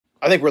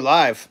I think we're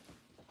live.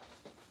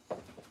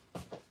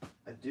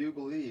 I do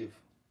believe.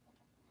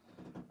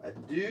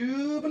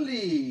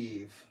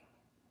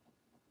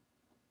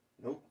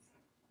 Nope.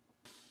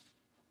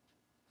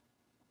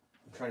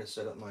 I'm trying to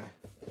set up my...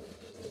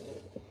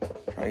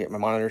 Trying to get my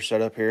monitor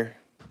set up here.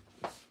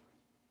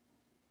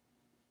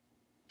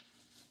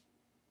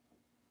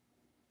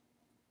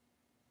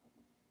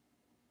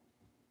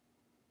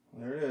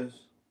 There it is.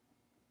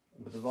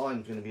 But the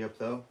volume's going to be up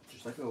though,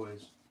 just like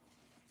always.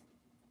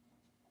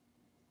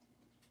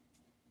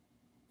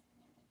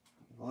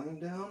 Volume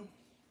down.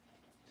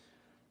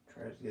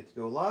 Try to get to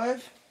go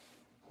live.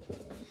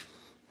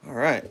 All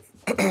right.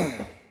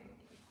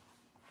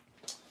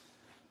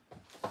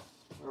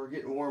 We're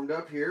getting warmed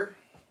up here.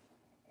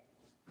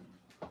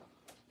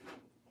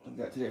 I've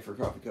got today for a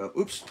coffee cup.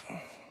 Oops.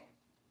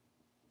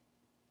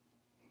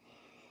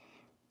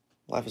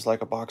 Life is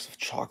like a box of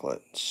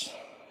chocolates.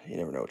 You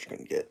never know what you're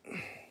going to get.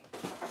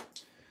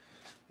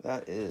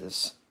 That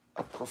is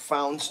a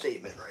profound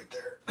statement right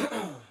there.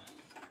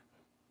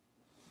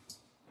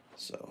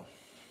 So,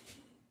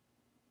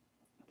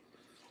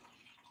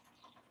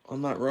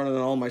 I'm not running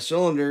on all my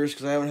cylinders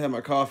because I haven't had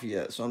my coffee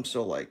yet. So I'm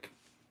still like,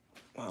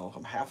 I don't know if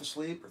I'm half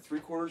asleep or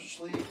 3/4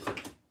 asleep.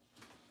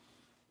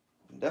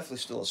 I'm definitely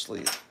still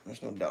asleep.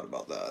 There's no doubt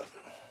about that.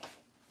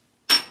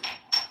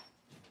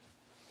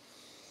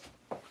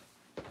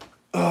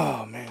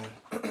 Oh, man.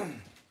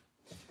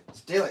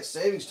 This daylight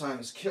savings time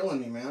is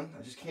killing me, man.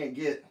 I just can't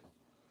get...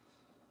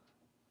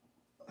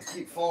 I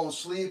keep falling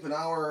asleep an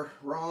hour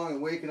wrong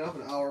and waking up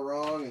an hour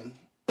wrong, and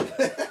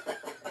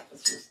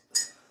it's just,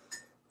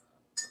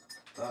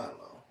 I don't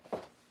know.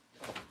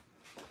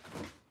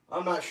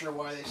 I'm not sure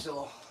why they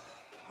still,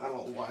 I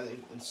don't know why they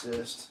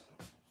insist.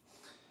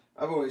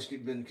 I've always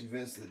been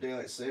convinced that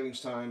daylight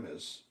savings time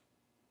is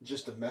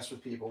just to mess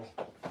with people.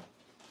 I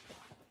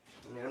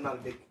mean, I'm not a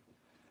big,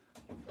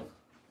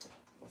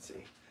 let's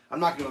see, I'm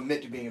not going to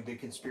admit to being a big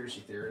conspiracy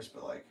theorist,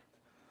 but like,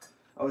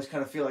 I always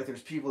kind of feel like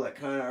there's people that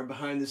kind of are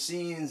behind the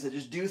scenes that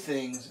just do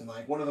things, and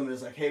like one of them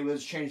is like, hey,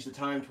 let's change the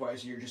time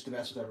twice a year just to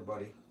mess with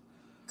everybody.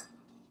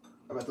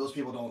 I bet those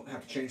people don't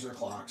have to change their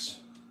clocks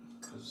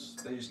because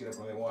they just get up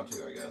when they want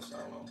to, I guess. I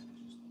don't know.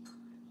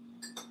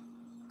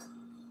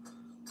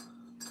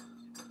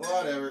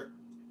 Whatever.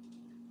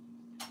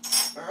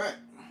 All right.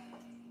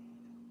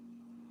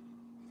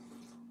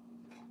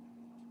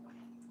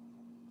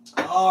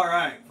 All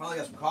right. Finally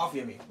got some coffee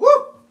in me.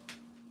 Woo!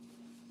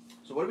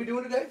 So what are we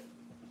doing today?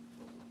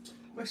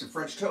 Make some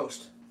French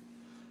toast.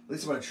 At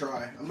least I'm going to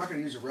try. I'm not going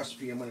to use a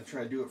recipe. I'm going to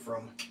try to do it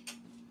from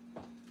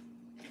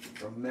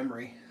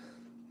memory.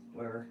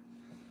 Whatever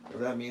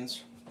that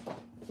means.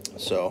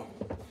 So,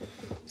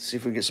 let's see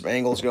if we can get some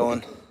angles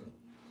going.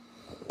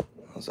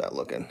 How's that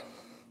looking?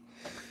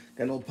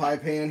 Got an old pie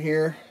pan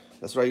here.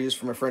 That's what I use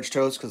for my French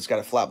toast because it's got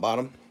a flat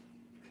bottom.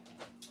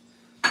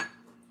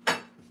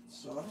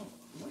 So,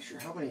 I'm not sure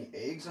how many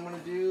eggs I'm going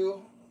to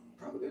do.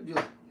 Probably going to do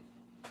like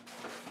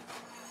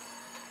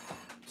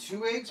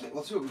 2 eggs.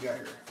 Let's see what we got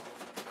here.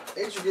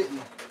 Eggs are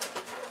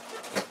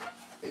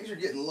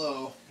getting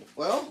low.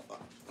 Well,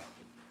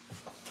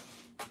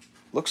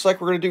 looks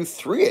like we're gonna do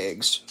 3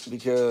 eggs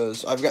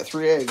because I've got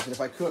 3 eggs, and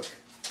if I cook,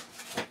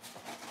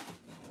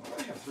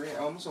 I have 3. I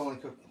almost only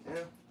cook.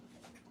 Yeah.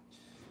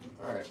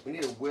 All right. We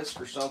need a whisk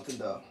or something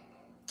to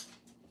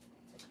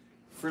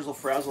frizzle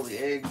frazzle the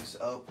eggs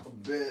up a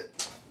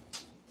bit.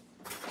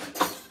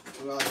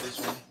 I like this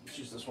one. Let's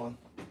use this one.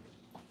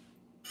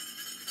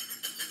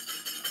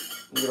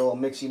 Get a little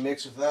mixy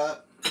mix with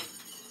that.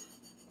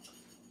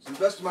 To the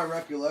best of my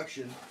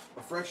recollection,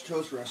 a French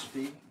toast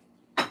recipe,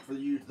 for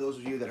those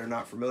of you that are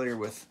not familiar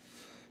with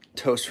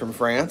toast from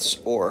France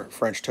or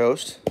French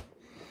toast,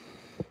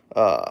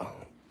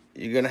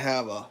 you're going to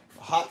have a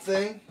hot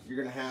thing, you're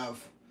going to have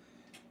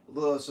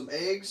some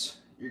eggs,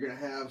 you're going to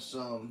have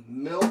some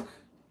milk,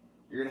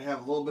 you're going to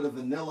have a little bit of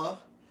vanilla.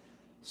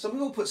 Some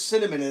people put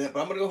cinnamon in it, but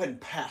I'm going to go ahead and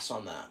pass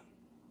on that.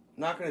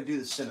 I'm not going to do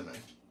the cinnamon.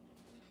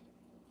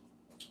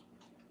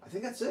 I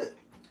think that's it.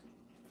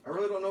 I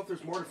really don't know if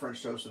there's more to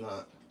French toast than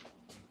that.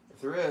 If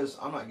there is,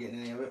 I'm not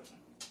getting any of it.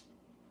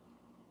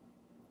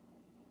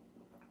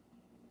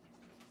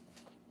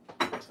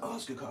 Oh,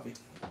 that's good coffee.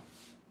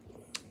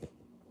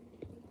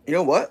 You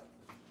know what?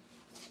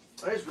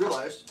 I just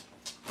realized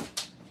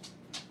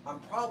I'm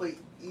probably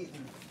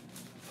eating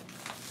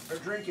or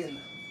drinking,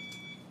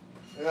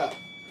 yeah,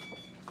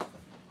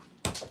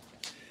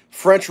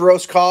 French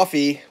roast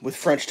coffee with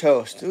French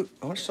toast. Dude,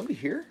 I want somebody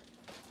here.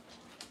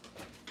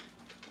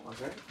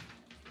 Okay.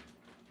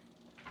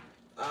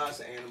 Ah, it's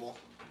an animal.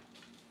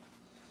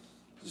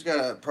 Just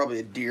got probably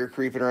a deer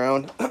creeping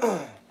around.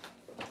 Dog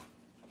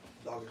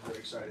is very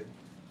excited.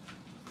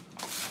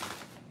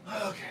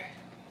 Okay.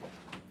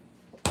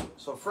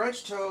 So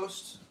French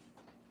toast,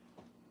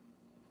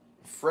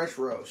 French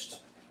roast.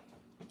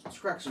 Let's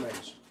crack some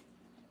eggs.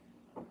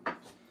 I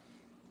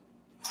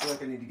feel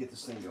like I need to get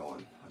this thing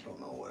going. I don't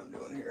know what I'm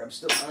doing here. I'm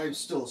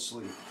still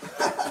asleep.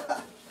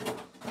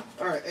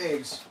 All right,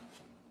 eggs.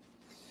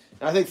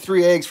 I think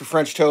 3 eggs for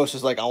French toast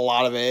is like a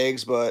lot of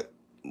eggs, but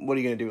what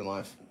are you going to do in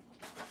life?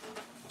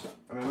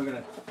 am I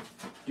gonna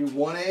do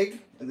 1 egg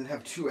and then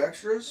have 2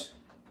 extras?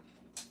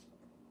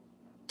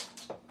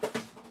 I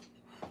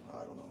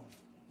don't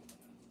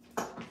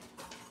know.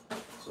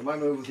 So my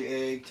move with the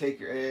egg, take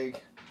your egg,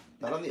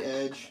 not on the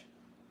edge.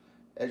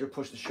 Edge will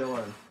push the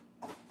shell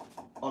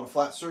on a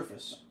flat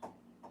surface.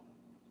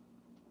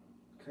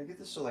 Can I get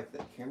this so like the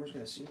camera's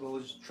gonna see? Well,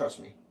 just trust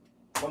me.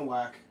 1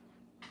 whack,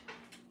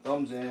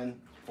 thumbs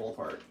in, pull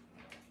apart.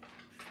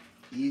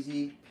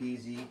 Easy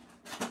peasy,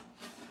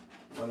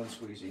 lemon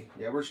squeezy.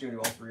 Yeah, we're just gonna do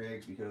all 3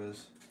 eggs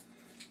because,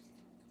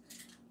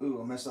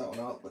 ooh, I messed that one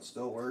up, but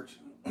still worked.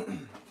 The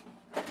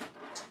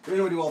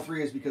reason we do all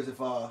 3 is because if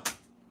I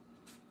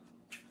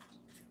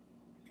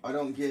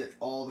don't get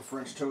all the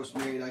French toast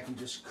made, I can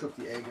just cook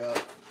the egg up.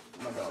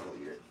 My dog will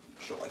eat it.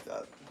 She'll like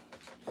that.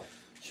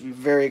 Should be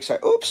very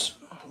excited. Oops,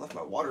 I left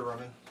my water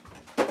running.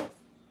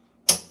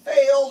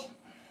 Fail.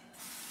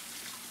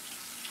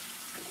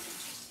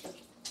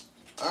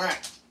 All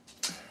right.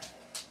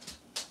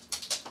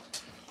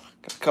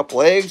 Got a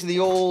couple eggs in the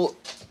old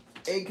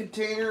egg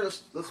container.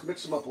 Let's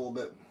mix them up a little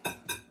bit.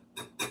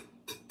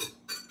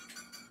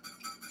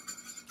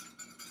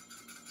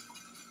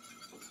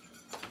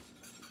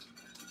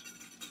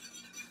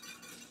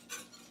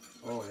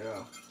 Oh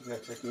yeah,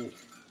 that technique.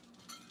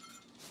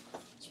 I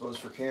suppose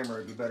for camera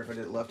it'd be better if I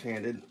did it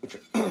left-handed, which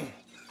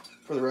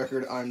for the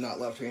record, I'm not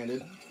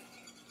left-handed.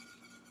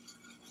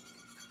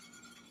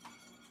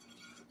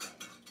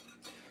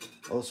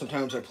 Although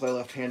sometimes I play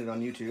left-handed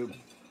on YouTube.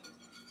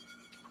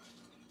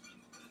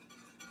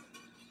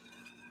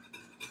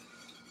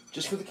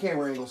 Just for the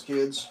camera angles,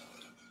 kids.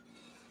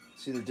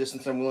 See the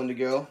distance I'm willing to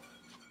go.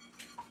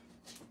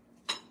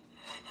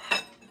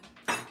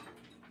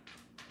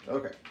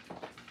 Okay.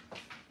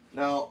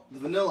 Now, the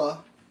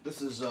vanilla,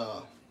 this is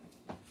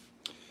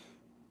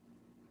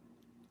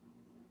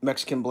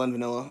Mexican blend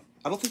vanilla.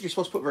 I don't think you're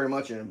supposed to put very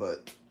much in it,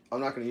 but I'm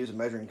not going to use a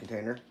measuring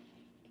container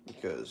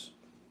because,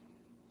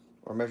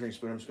 or a measuring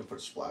spoon. I'm just going to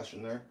put a splash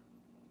in there.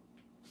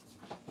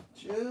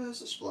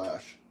 Just a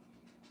splash.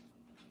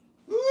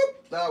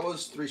 Whoop, that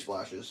was 3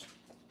 splashes.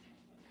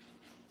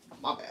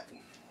 My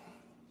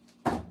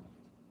bad.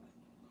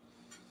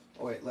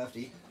 Oh wait,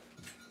 lefty.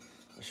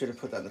 I should have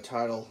put that in the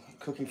title.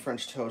 Cooking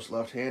French toast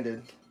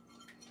left-handed.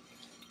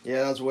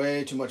 Yeah, that's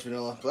way too much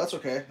vanilla, but that's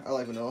okay. I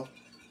like vanilla.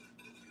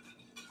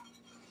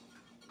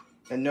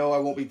 And no, I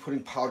won't be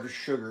putting powdered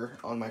sugar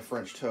on my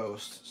French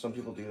toast. Some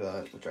people do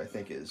that, which I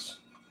think is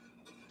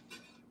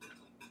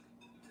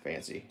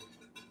fancy.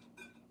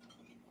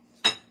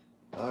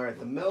 All right,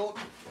 the milk.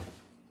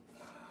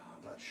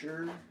 I'm not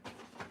sure.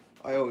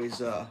 I always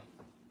give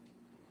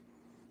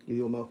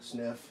the old milk a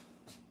sniff.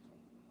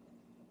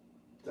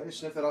 Did I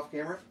just sniff that off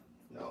camera?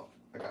 No,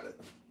 I got it.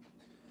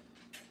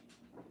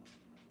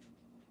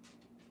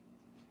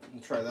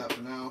 We'll try that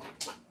for now.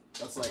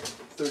 That's like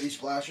 30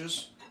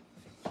 splashes,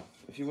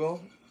 if you will.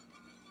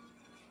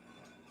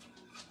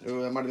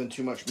 Oh, that might have been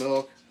too much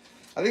milk.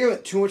 I think I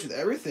went too much with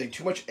everything.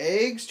 Too much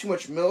eggs, too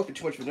much milk, and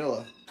too much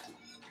vanilla.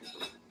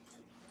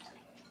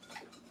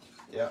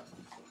 Yeah.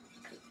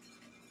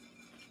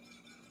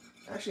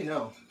 Actually,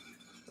 no.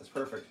 That's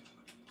perfect.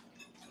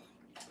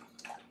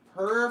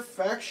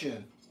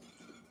 Perfection.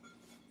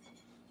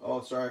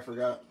 Oh, sorry, I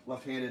forgot.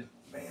 Left-handed.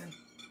 Man.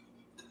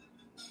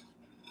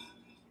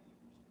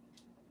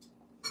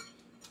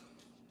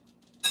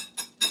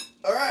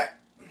 All right.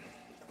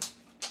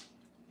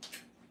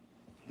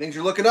 Things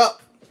are looking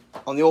up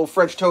on the old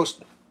French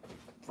toast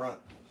front.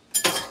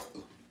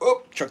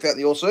 Oh, chuck that in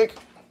the old sink.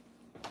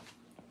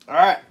 All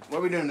right, what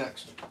are we doing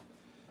next?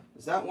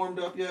 Is that warmed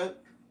up yet?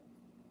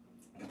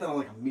 Get that on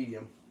like a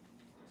medium.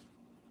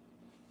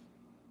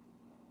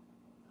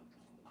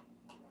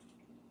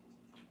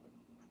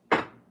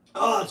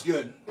 Oh, that's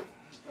good.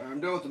 All right,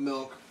 I'm done with the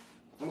milk.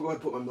 I'm gonna go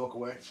ahead and put my milk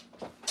away.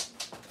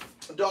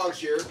 The dog's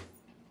here.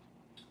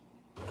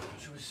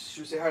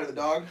 Should we say hi to the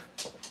dog?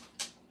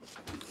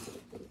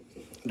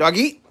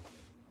 Doggy?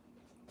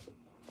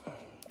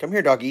 Come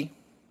here, doggy.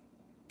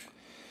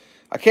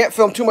 I can't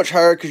film too much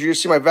higher because you're gonna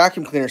see my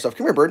vacuum cleaner stuff.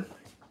 Come here, bird.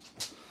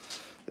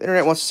 The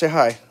internet wants to say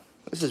hi.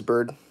 This is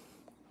Bird.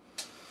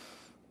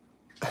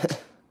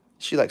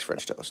 She likes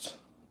French toast.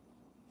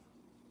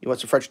 You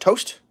want some French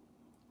toast?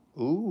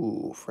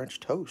 Ooh, French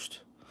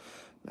toast.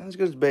 Not as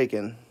good as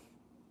bacon.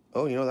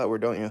 Oh, you know that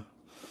word, don't you?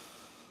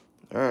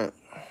 All right.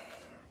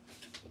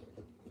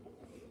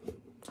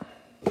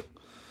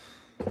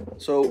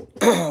 So,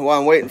 while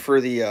I'm waiting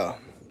for the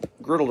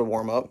griddle to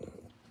warm up,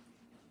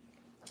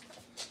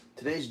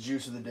 today's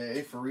juice of the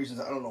day, for reasons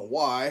I don't know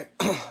why,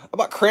 I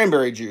bought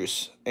cranberry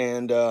juice.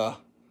 And I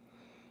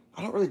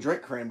don't really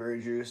drink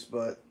cranberry juice,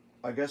 but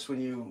I guess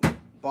when you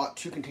bought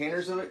 2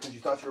 containers of it because you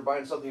thought you were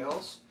buying something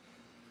else,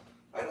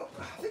 I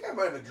think I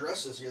might have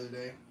addressed this the other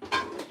day.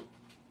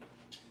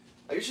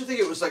 I used to think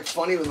it was like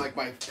funny when like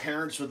my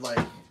parents would like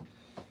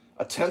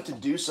attempt to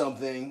do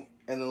something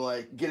and then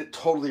like get it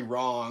totally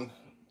wrong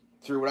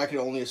through what I could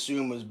only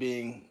assume was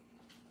being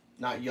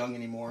not young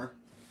anymore.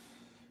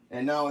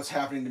 And now it's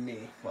happening to me.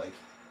 Like,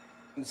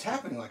 it's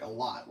happening like a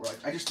lot. Where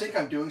like I just think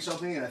I'm doing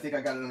something and I think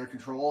I got it under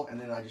control and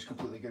then I just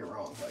completely get it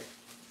wrong. Like,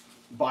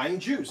 buying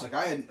juice. Like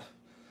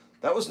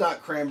that was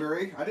not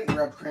cranberry. I didn't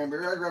grab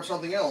cranberry. I grabbed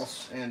something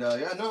else. And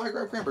yeah, no, I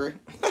grabbed cranberry.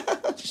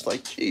 Just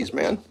like, geez,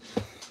 man,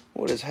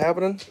 what is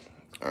happening?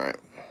 All right.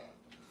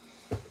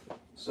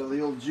 So the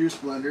old juice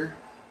blender.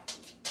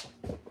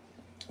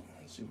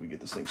 Let's see if we get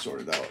this thing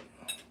sorted out.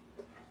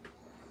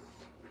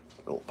 A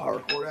little power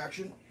cord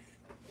action.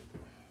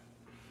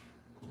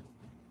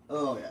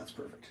 Oh yeah, that's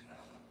perfect.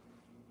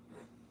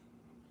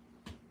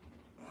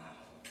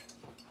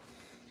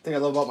 The thing I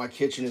love about my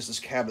kitchen is this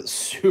cabinet's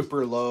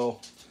super low.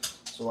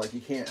 So like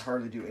you can't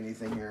hardly do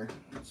anything here.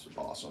 It's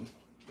awesome.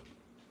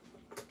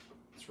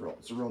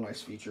 It's a real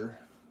nice feature.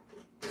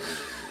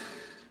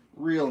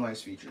 Real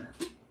nice feature.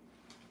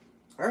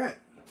 All right.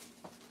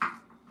 I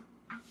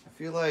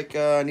feel like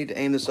I need to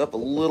aim this up a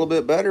little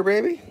bit better,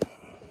 baby.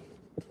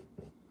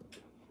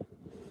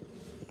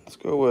 Let's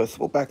go with,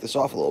 we'll back this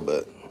off a little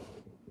bit.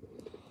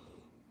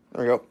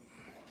 There we go.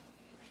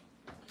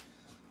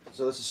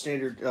 So this is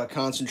standard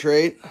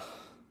concentrate.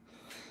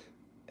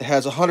 It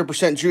has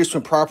 100% juice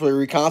when properly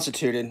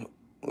reconstituted.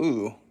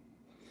 Ooh.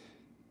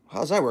 How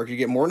does that work? You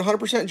get more than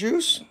 100%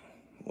 juice?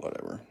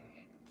 Whatever.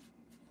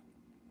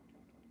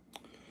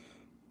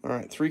 All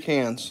right, 3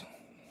 cans.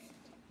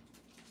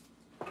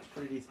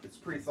 It's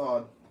pretty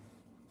thawed.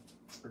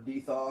 Or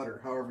de-thawed,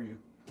 or however you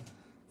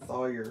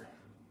thaw your...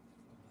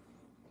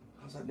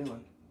 How's that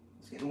doing?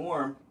 It's getting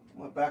warm. I'm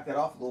going to back that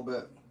off a little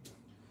bit.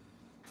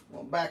 I'm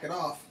going to back it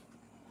off.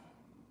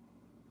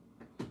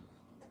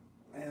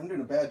 Man, I'm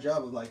doing a bad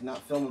job of like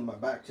not filming my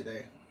back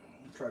today.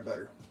 I'll try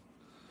better.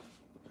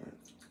 All right,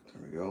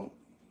 there we go.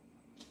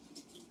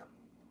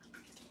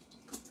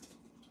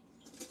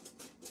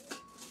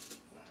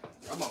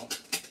 Come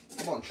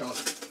on, chunk.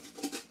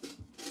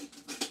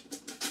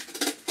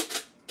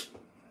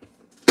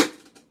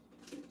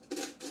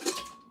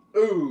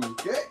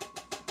 Okay.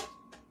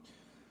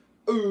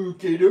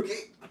 Okie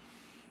dokie.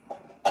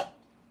 All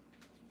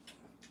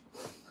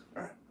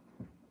right.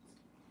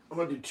 I'm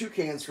gonna do 2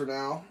 cans for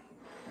now.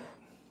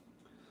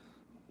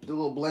 Do a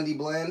little blendy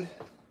blend,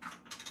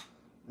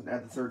 and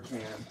add the 3rd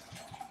can.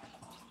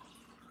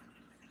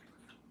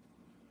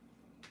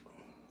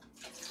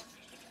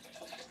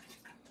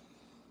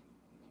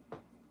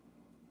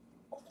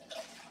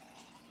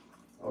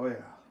 Oh yeah.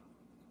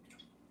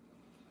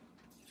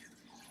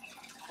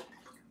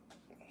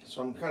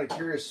 So I'm kind of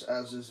curious,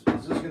 is this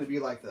going to be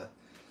like the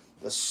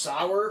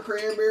sour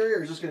cranberry,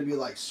 or is this going to be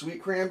like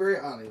sweet cranberry?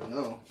 I don't even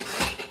know.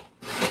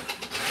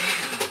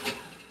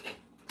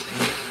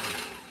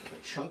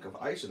 Chunk of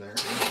ice in there.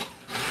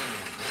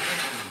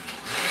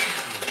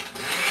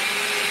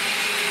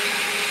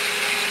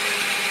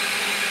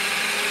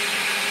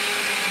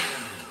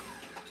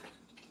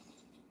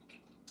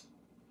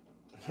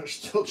 There's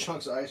still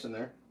chunks of ice in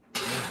there.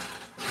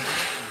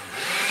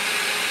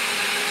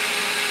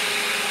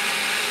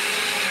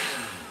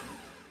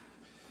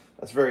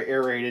 That's very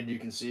aerated, you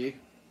can see.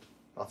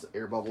 Lots of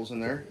air bubbles in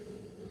there.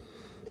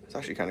 It's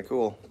actually kind of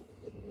cool.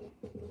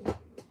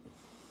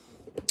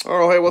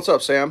 Oh, hey, what's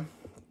up, Sam?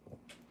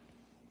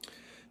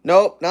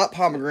 Nope, not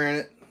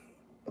pomegranate.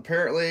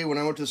 Apparently, when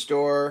I went to the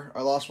store,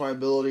 I lost my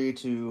ability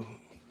to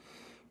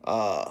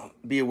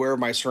be aware of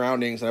my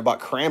surroundings, and I bought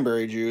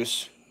cranberry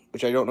juice,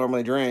 which I don't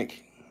normally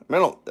drink. I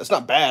mean, that's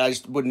not bad. I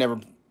just would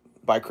never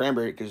buy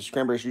cranberry because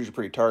cranberry's usually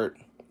pretty tart.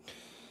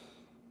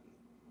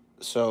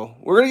 So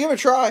we're gonna give it a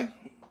try.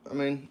 I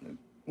mean,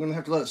 I'm gonna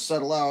have to let it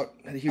settle out.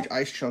 Had a huge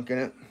ice chunk in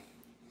it.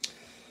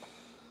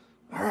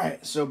 All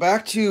right, so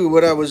back to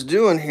what I was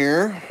doing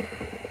here.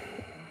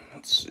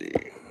 Let's see.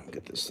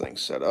 Get this thing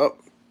set up.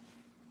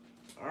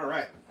 All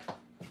right.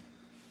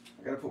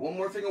 I gotta put one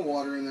more thing of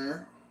water in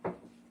there. I'm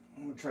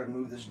gonna try to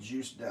move this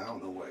juice down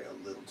the way a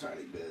little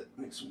tiny bit.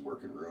 Make some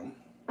working room.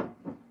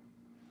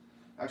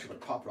 Actually, I'm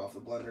gonna pop it off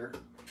the blender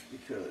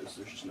because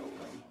there's just no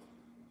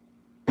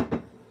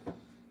room.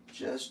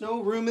 Just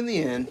no room in the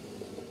end.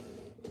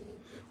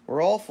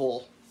 We're all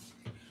full.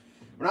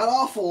 We're not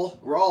all full.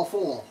 We're all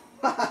full.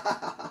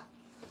 All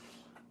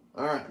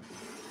right.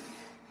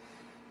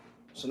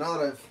 So now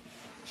that I've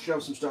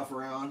shoved some stuff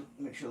around,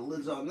 make sure the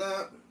lid's on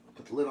that.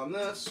 Put the lid on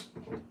this.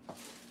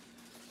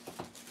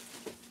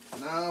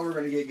 Now we're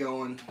going to get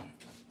going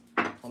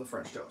on the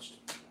French toast.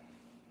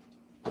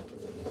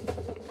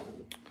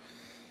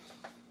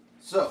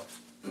 So,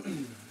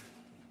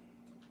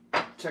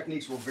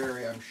 techniques will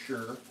vary, I'm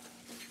sure.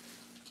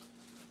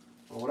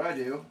 But what I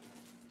do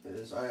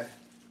is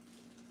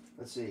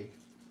let's see,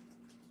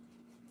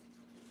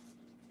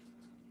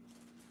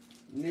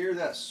 near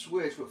that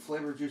switch, what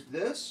flavor juice?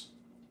 This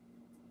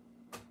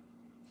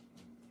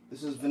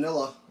is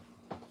vanilla.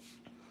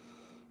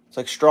 It's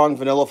like strong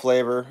vanilla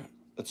flavor.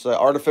 It's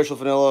artificial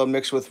vanilla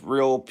mixed with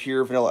real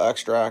pure vanilla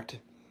extract.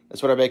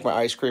 That's what I make my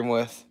ice cream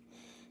with.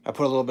 I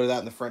put a little bit of that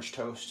in the French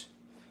toast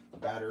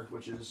batter,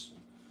 which is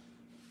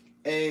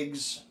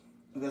eggs.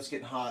 That's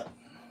getting hot.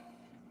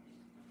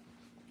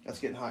 That's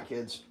getting hot,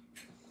 kids.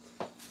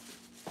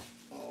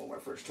 Oh, my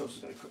French toast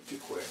is going to cook too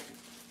quick.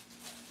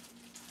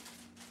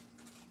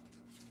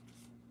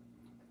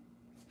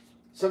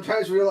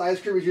 Sometimes real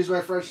ice cream is used by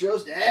French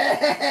toast.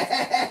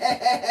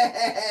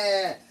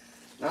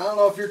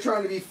 you're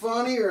trying to be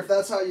funny or if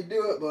that's how you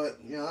do it, but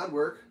you know, that'd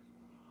work.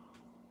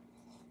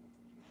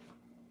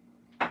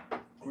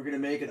 We're gonna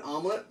make an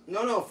omelet.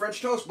 No,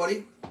 French toast,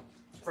 buddy.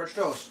 French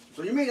toast.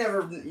 So you may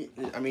never,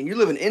 I mean, you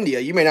live in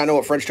India, you may not know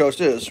what French toast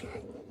is.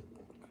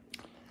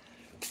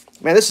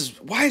 Man,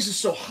 why is this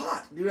so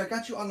hot? Dude, I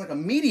got you on like a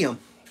medium.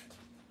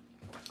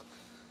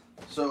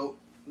 So,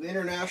 the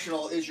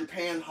international is your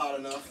pan hot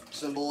enough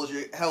symbol is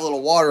you have a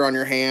little water on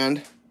your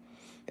hand.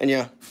 And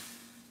yeah,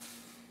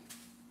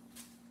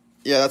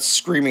 that's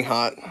screaming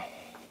hot.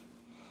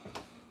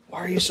 Why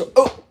are you so,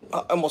 oh, I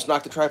almost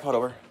knocked the tripod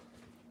over.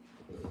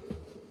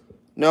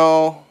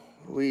 No,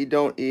 we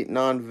don't eat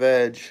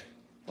non-veg.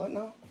 What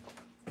now?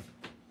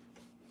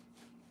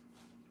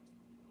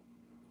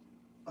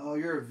 Oh,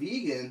 you're a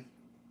vegan?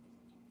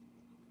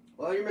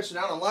 Well, you're missing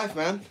out on life,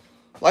 man.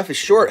 Life is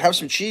short. Have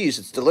some cheese.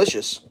 It's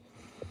delicious.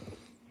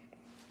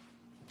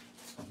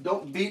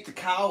 Don't beat the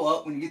cow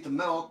up when you get the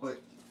milk,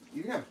 but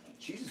you can have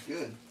cheese is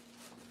good.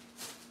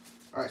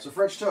 All right, so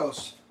French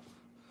toast.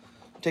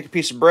 Take a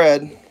piece of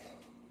bread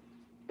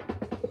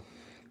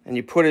and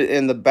you put it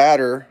in the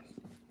batter.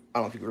 I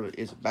don't know if it really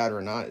is a batter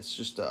or not. It's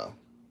just let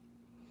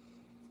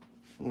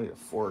me get a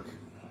fork.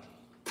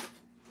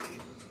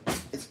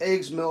 It's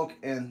eggs, milk,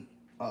 and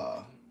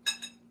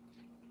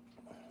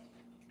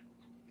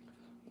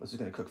this is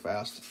gonna cook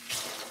fast.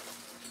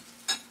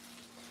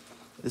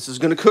 This is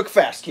gonna cook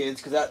fast, kids,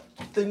 because that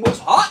thing was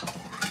hot.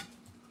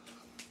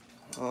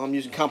 I'm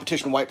using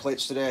competition white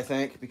plates today, I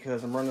think,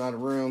 because I'm running out of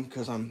room.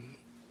 Because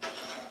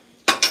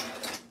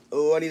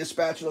oh, I need a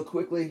spatula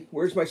quickly.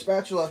 Where's my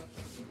spatula?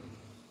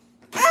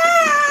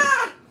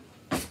 Ah!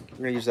 I'm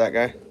gonna use that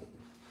guy.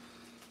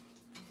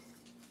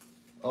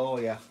 Oh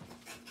yeah.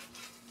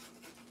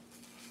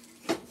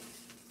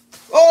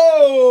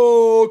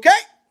 Okay.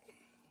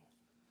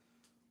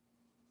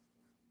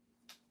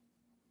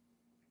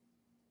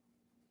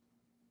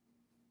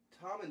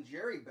 Tom and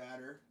Jerry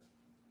batter.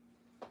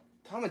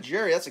 Tom and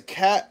Jerry, that's a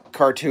cat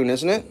cartoon,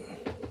 isn't it?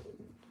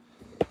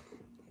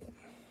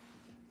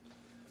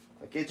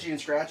 Like Itchy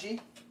and Scratchy.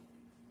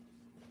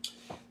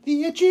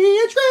 The Itchy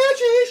and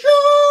Scratchy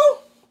Show.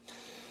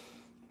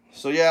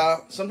 So yeah,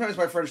 sometimes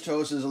my French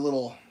toast is a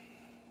little,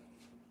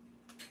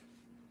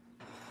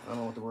 I don't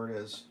know what the word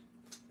is,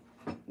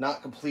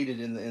 not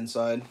completed in the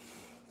inside.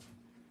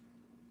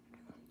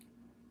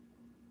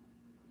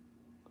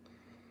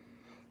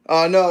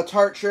 No,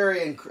 tart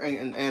cherry and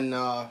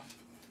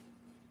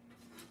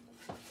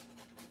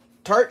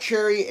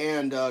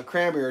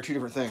cranberry are two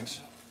different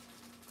things.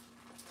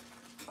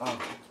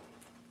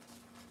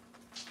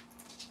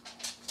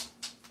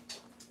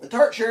 The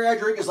tart cherry I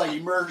drink is like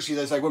emergency.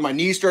 That's like when my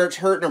knee starts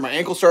hurting or my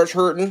ankle starts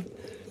hurting.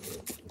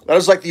 That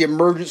is like the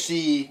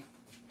emergency.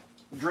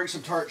 Drink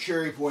some tart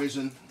cherry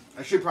poison.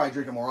 I should probably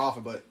drink it more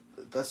often, but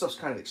that stuff's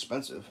kind of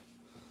expensive.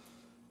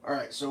 All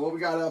right, so what we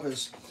got up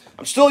is,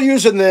 I'm still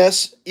using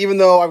this, even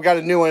though I've got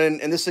a new one,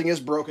 and this thing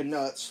is broken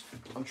nuts.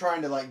 I'm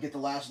trying to like get the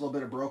last little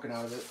bit of broken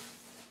out of it.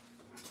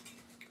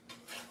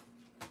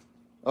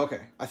 Okay,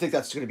 I think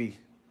that's gonna be.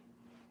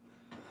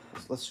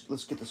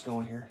 Let's get this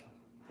going here.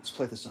 Let's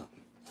plate this up.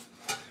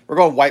 We're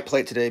going white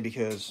plate today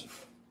because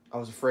I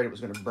was afraid it was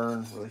gonna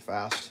burn really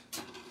fast.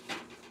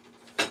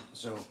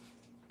 So,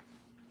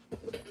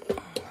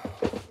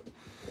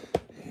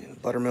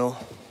 buttermilk.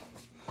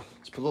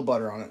 Put a little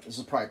butter on it. This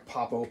will probably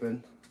pop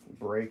open,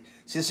 break.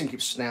 See, this thing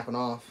keeps snapping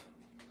off.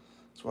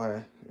 That's why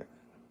I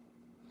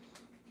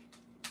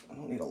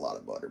don't need a lot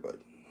of butter, but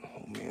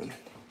oh man,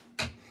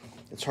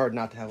 it's hard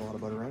not to have a lot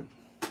of butter, right?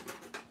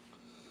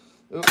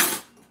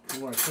 Oops,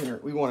 we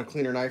want a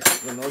cleaner knife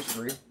than those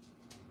three.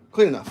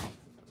 Clean enough.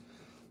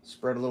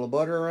 Spread a little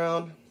butter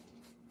around.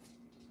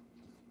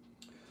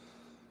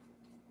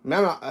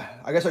 Man,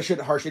 I guess I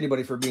shouldn't harsh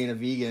anybody for being a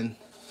vegan,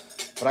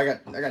 but I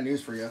got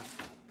news for you.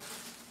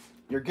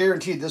 You're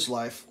guaranteed this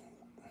life,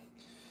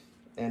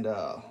 and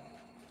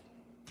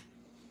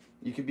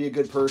you could be a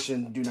good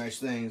person, do nice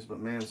things, but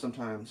man,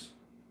 sometimes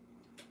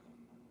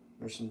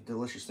there's some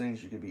delicious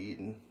things you could be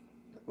eating.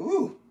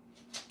 Ooh!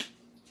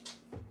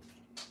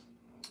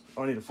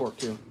 Oh, I need a fork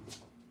too.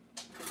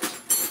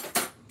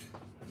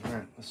 All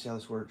right, let's see how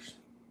this works.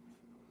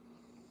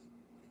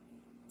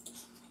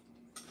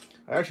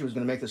 I actually was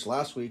going to make this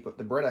last week, but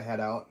the bread I had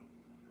out.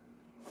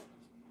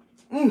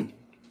 The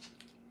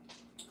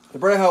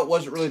bread I had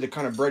wasn't really the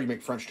kind of bread you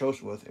make French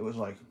toast with. It was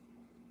like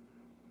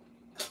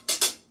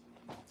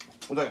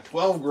a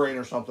 12 grain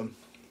or something.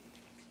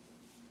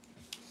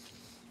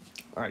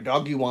 All right,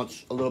 doggy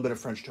wants a little bit of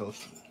French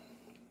toast.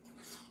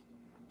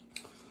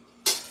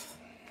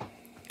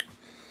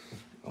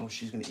 Oh,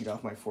 she's gonna eat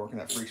off my fork,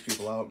 and that freaks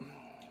people out.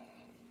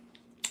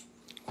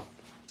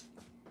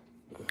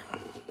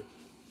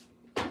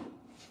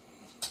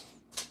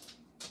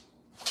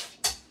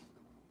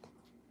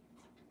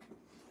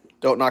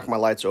 Don't knock my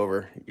lights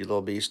over, you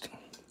little beast.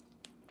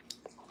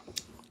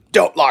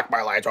 Don't knock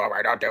my lights over,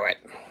 don't do it.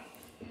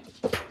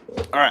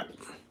 All right.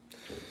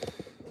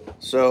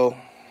 So,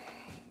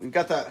 we've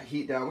got that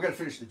heat down. We got to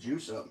finish the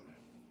juice up.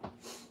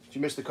 Did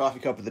you miss the coffee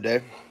cup of the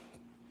day?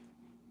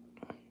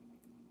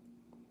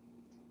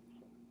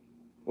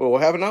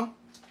 What happened now?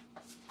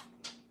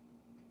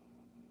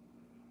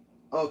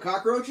 Oh,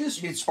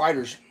 cockroaches? You need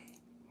spiders.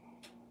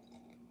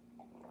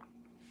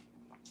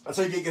 That's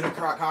how you get good at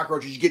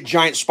cockroaches. You get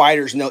giant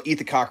spiders and they'll eat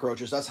the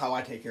cockroaches. That's how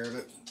I take care of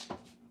it.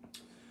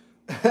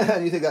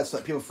 And you think that's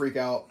like people freak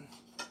out.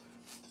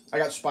 I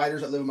got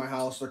spiders that live in my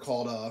house. They're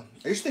called, I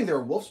used to think they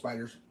were wolf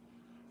spiders.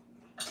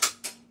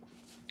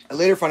 I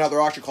later found out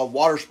they're actually called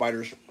water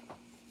spiders.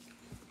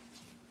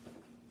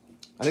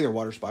 I think they're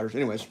water spiders.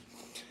 Anyways.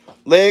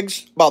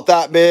 Legs, about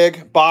that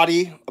big.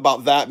 Body,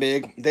 about that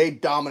big. They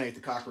dominate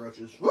the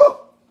cockroaches. Woo!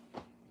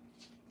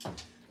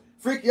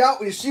 Freak you out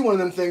when you see one of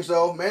them things,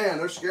 though. Man,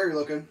 they're scary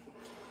looking.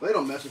 They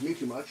don't mess with me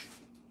too much.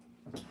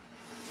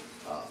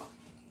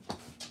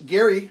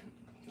 Gary,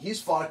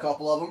 he's fought a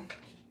couple of them.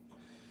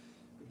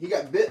 He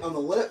got bit on the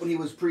lip when he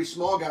was a pretty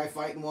small guy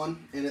fighting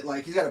one. And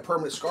he's got a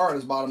permanent scar on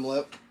his bottom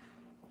lip.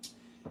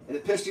 And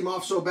it pissed him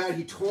off so bad,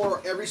 he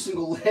tore every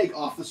single leg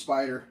off the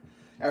spider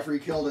after he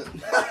killed it.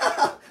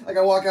 Like,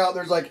 I walk out,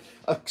 there's like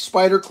a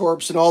spider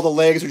corpse, and all the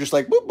legs are just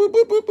like boop, boop,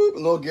 boop, boop, boop.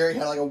 And little Gary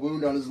had like a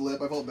wound on his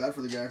lip. I felt bad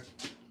for the guy.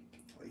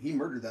 He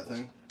murdered that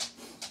thing.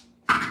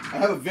 I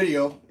have a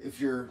video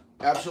if you're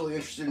absolutely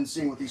interested in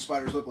seeing what these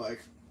spiders look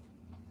like.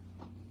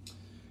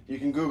 You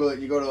can Google it.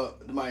 You go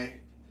to my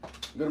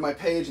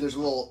page, and there's a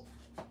little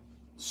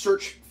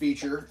search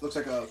feature. It looks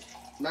like a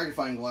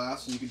magnifying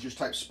glass, and you can just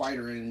type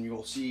spider in, and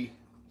you'll see.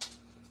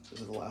 This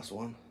is the last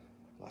one.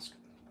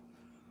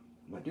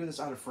 Am I doing this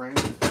out of frame?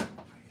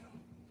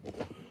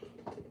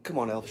 Come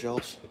on,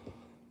 Elveshelves.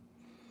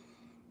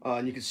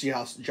 And you can see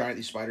how giant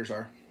these spiders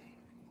are.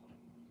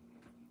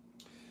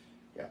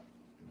 Yeah.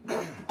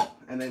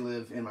 And they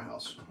live in my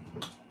house.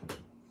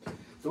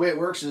 The way it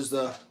works is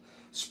the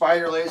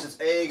spider lays its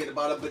egg and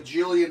about a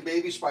bajillion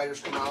baby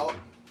spiders come out.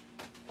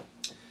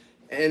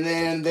 And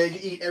then they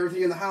eat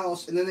everything in the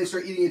house, and then they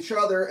start eating each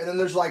other, and then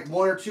there's like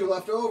one or two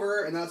left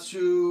over, and that's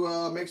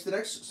who makes the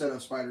next set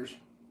of spiders.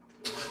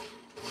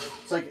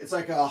 It's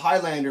like a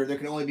Highlander. There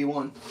can only be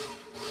one.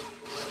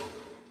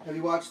 Have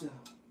you watched the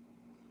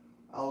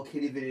Owl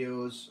Kitty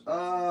videos?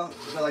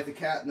 Is that like the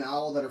cat and the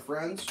owl that are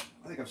friends?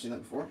 I think I've seen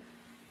that before.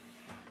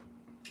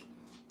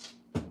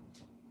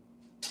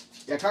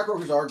 Yeah,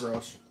 cockroaches are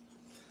gross.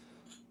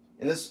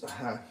 And this,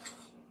 I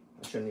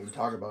shouldn't even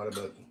talk about it,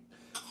 but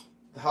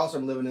the house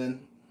I'm living in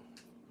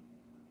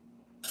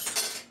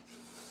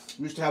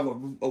used to have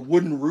a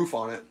wooden roof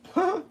on it.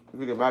 If you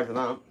can imagine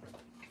that.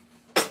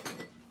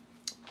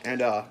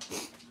 And I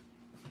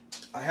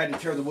had to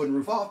tear the wooden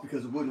roof off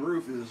because the wooden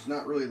roof is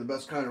not really the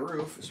best kind of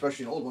roof,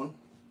 especially an old one.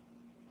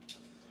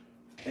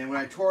 And when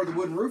I tore the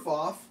wooden roof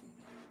off,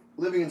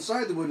 living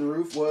inside the wooden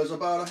roof was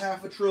about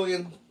 500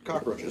 billion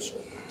cockroaches.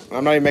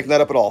 I'm not even making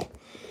that up at all.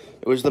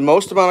 It was the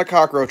most amount of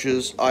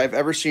cockroaches I've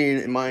ever seen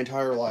in my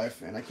entire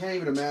life, and I can't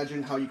even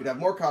imagine how you could have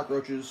more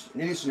cockroaches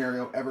in any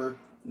scenario ever,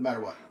 no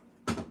matter what.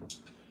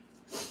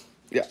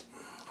 Yeah,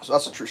 so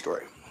that's a true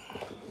story.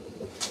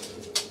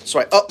 So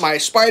I upped my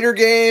spider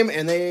game,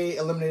 and they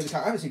eliminated the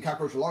cockroach. I haven't seen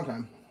cockroach for a long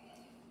time.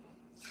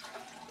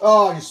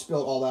 Oh, I just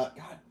spilled all that.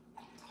 God,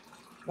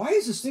 why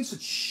is this thing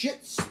such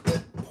shit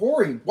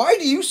pouring? Why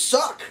do you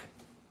suck?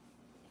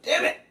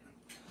 Damn it!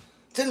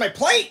 It's in my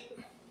plate.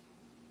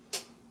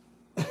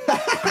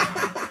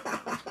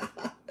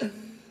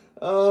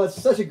 Oh,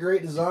 it's such a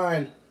great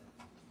design.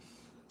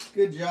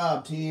 Good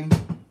job, team.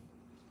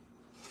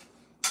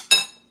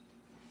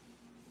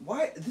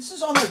 Why? This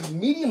is on like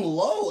medium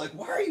low. Like,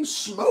 why are you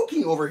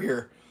smoking over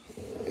here?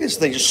 Look at this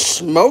thing just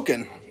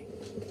smoking.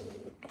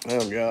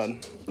 Oh,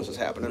 God. This is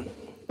happening.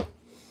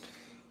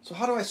 So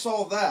how do I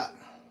solve that?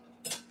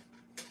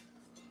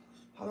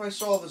 How do I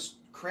solve this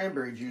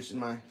cranberry juice in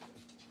my...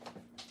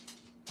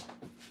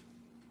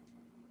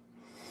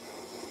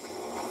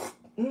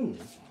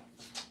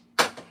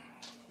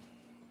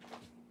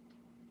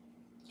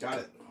 Got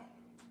it.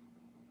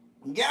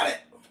 Got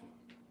it.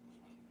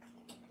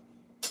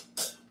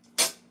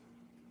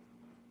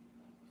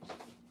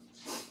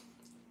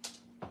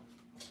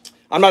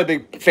 I'm not a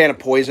big fan of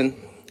poison.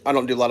 I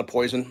don't do a lot of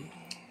poison.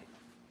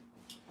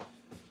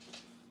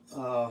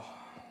 Yeah,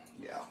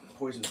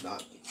 poison's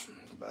not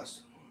the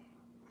best.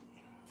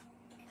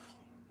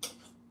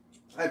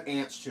 I have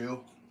ants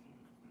too.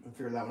 I'll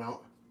figure that one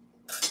out.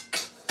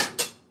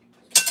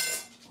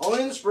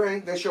 Only in the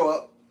spring, they show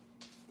up.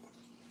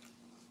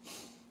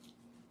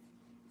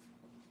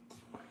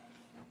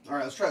 All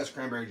right, let's try this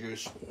cranberry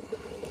juice.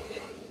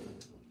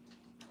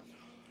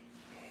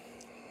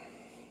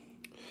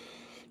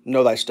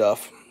 Know thy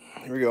stuff.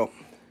 Here we go.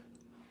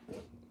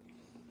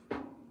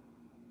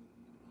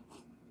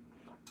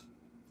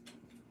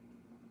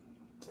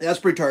 Yeah, that's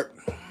pretty tart.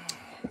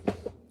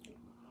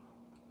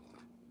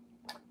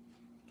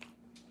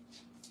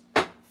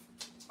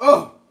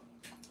 Oh,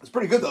 it's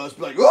pretty good though. It's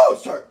like, oh,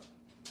 it's tart.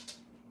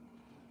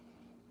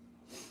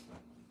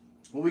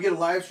 Will we get a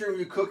live stream of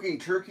you cooking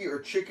turkey or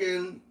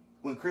chicken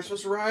when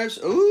Christmas arrives?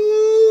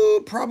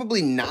 Ooh,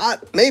 probably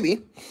not.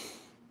 Maybe.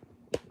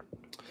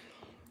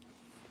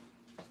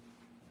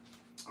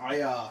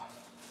 Yeah,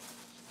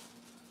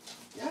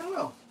 I don't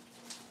know.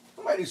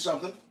 I might do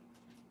something.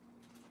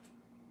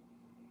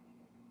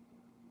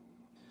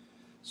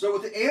 So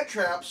with the ant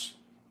traps,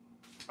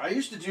 I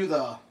used to do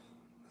the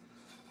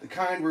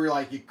kind where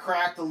like you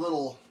crack the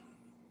little,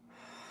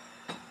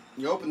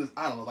 you open the,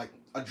 I don't know, like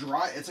a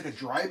dry, it's like a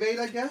dry bait,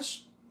 I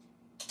guess.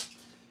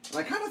 And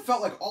I kind of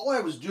felt like all I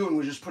was doing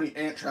was just putting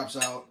ant traps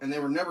out, and they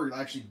were never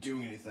actually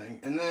doing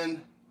anything. And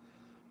then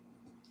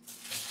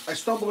I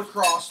stumbled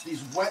across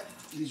these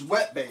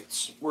wet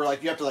baits where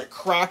like you have to like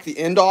crack the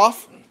end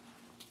off.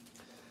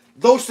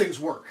 Those things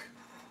work.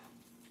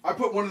 I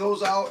put one of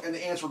those out, and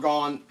the ants were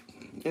gone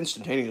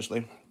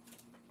instantaneously.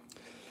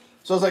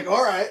 So I was like,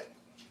 all right,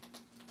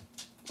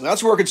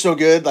 that's working so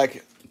good.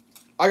 Like,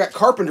 I got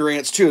carpenter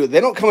ants too.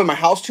 They don't come in my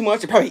house too much.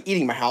 They're probably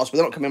eating my house, but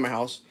they don't come in my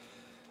house.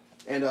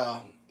 And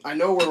I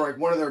know where like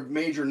one of their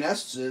major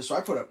nests is, so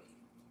I put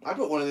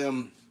one of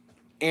them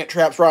ant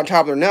traps right on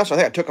top of their nest. I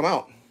think I took them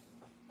out.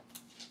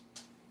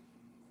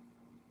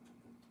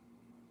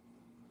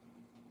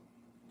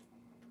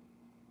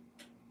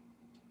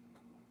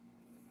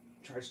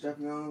 Try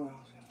stepping on.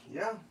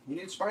 Yeah, you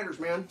need spiders,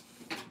 man.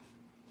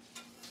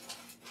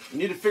 You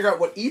need to figure out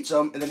what eats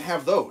them and then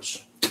have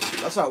those.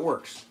 That's how it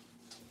works.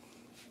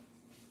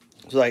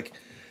 It's like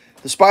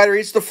the spider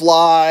eats the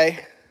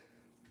fly.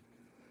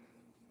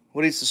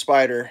 What eats the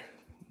spider?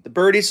 The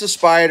bird eats the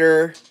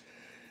spider.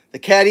 The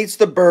cat eats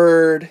the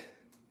bird.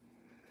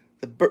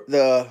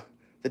 The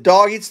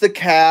dog eats the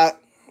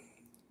cat.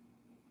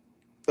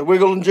 The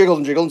wiggle and jiggle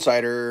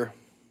insider.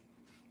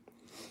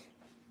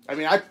 I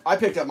mean, I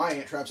picked up my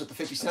ant traps at the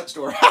 50-cent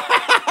store.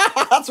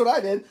 That's what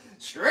I did.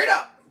 Straight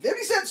up.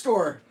 50-cent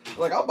store.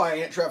 Like, I'll buy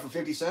an ant trap for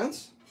 50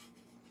 cents.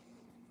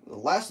 The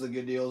last of the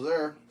good deals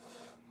there.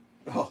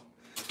 Oh,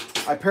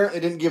 I apparently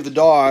didn't give the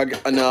dog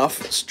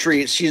enough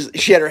treats.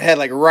 She had her head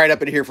like right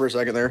up in here for a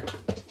second there.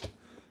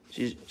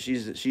 She's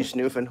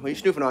snoofing. What are you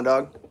snoofing on,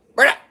 dog?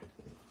 Right up.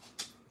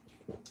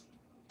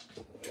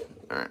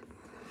 All right.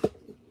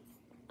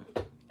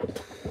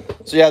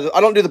 So yeah,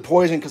 I don't do the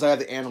poison because I have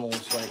the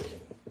animals. Like,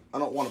 I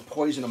don't want to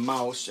poison a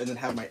mouse and then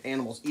have my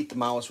animals eat the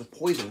mouse with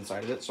poison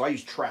inside of it. So I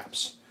use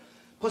traps.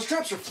 Plus,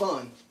 traps are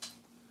fun.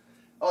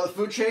 Oh, the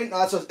food chain?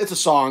 No, it's a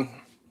song.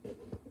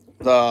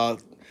 How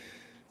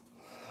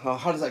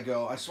does that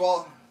go? I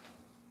swallow...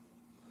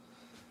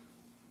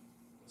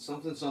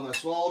 Something. I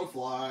swallowed a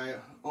fly.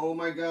 Oh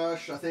my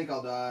gosh, I think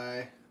I'll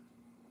die.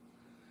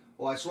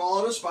 Well, I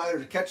swallowed a spider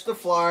to catch the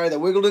fly that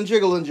wiggled and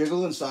jiggled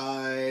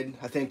inside.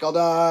 I think I'll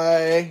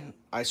die.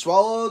 I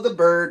swallowed the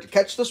bird to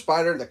catch the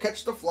spider to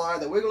catch the fly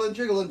that wiggled and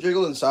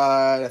jiggled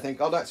inside. I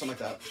think I'll die. Something like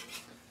that.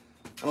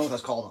 I don't know what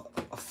that's called.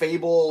 A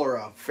fable or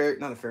a fairy...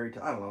 Not a fairy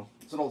tale. I don't know.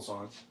 It's an old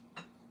song.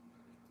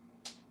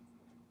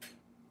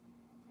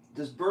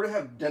 Does Berta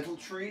have dental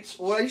treats?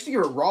 Well, I used to give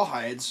her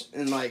rawhides,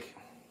 and like...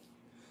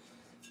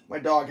 My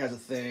dog has a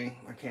thing.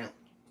 I can't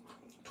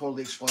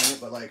totally explain it,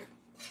 but like...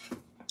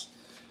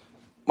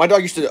 My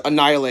dog used to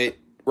annihilate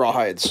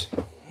rawhides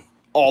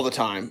all the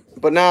time.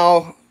 But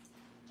now,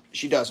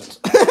 she doesn't.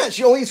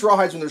 She only eats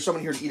rawhides when there's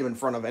someone here to eat them in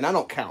front of it, and I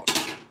don't count.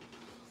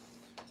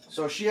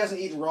 So she hasn't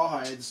eaten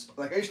rawhides.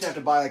 Like, I used to have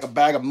to buy like a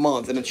bag a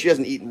month, and then she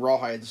hasn't eaten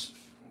rawhides.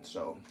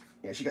 So,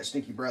 yeah, she got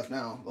stinky breath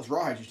now. Those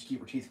rawhides used to keep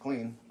her teeth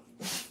clean.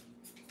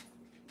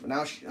 But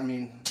now, I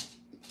mean,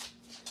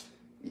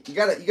 you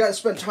gotta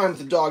spend time with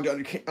the dog to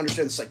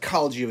understand the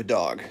psychology of a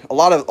dog. A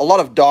lot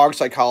of dog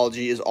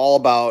psychology is all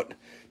about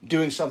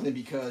doing something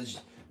because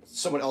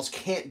someone else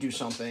can't do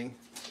something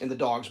in the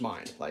dog's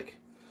mind. Like,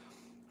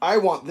 I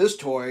want this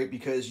toy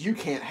because you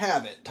can't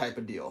have it type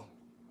of deal.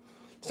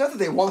 It's not that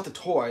they want the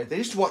toy, they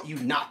just want you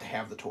not to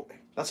have the toy.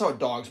 That's how a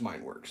dog's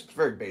mind works. It's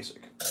very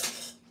basic.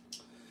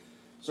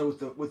 So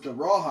with the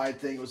rawhide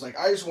thing, it was like,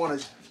 I just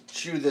want to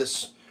chew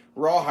this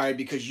rawhide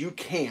because you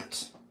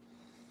can't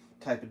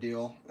type of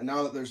deal. And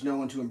now that there's no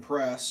one to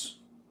impress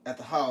at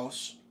the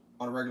house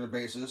on a regular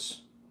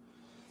basis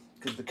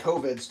because of the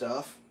COVID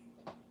stuff.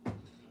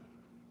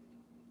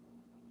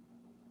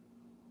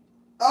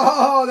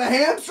 Oh, the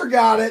hamster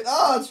got it.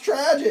 Oh, it's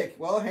tragic.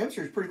 Well, the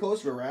hamster's pretty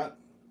close to a rat.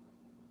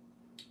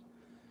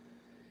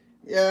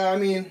 Yeah, I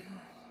mean,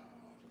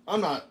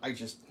 I'm not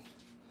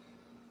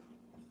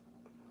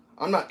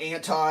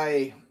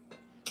anti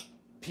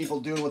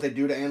people doing what they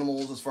do to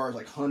animals as far as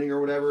like hunting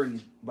or whatever,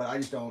 but I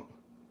just don't.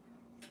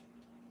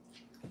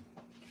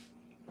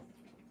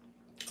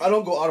 I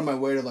don't go out of my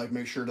way to like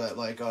make sure that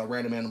like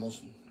random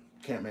animals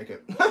can't make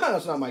it.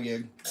 That's not my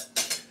gig.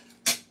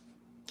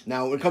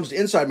 Now, when it comes to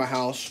inside my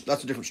house,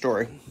 that's a different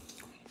story.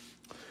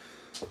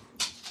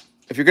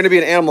 If you're going to be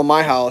an animal in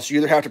my house, you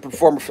either have to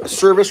perform a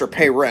service or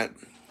pay rent.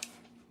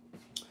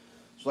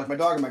 So like my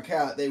dog and my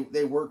cat,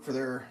 they work for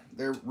their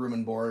room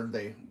and board.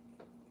 They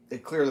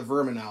clear the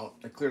vermin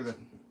out. They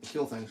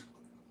kill things.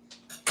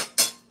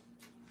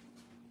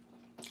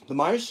 The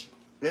mice,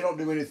 they don't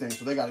do anything,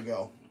 so they got to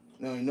go.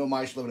 No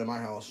mice living in my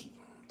house.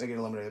 They get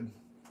eliminated.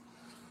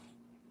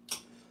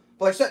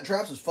 But like setting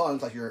traps is fun.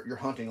 It's like you're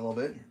hunting a little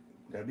bit.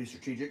 You gotta be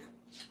strategic.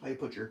 How you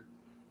put your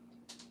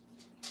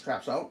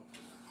traps out.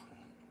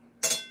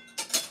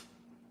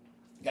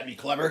 You gotta be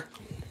clever.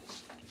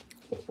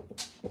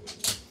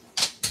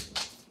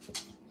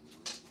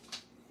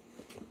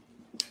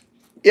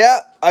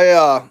 Yeah,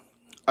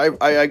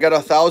 I got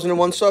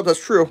 1,001 subs.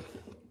 That's true.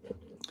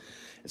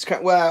 It's kind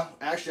of, well,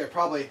 actually,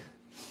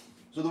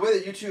 so the way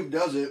that YouTube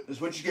does it is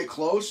once you get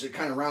close, it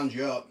kind of rounds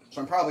you up.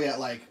 So I'm probably at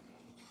like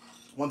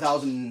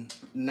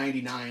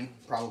 1,099,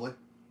 probably.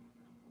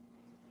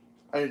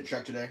 I didn't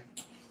check today.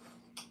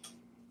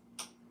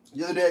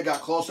 The other day it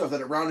got close enough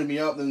that it rounded me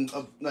up, then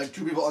like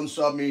 2 people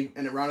unsubbed me,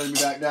 and it rounded me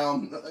back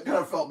down. I kind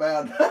of felt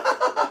bad.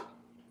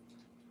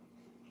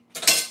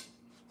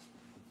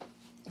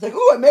 It's like,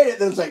 ooh, I made it.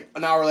 Then it's like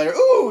an hour later,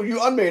 ooh, you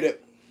unmade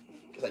it.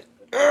 It's like,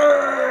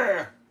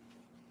 urgh.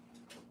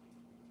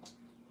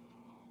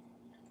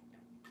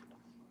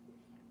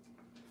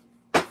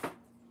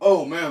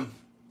 Oh, man.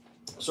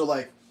 So,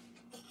 like,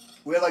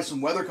 we had, like,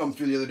 some weather come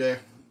through the other day.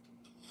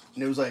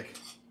 And it was, like,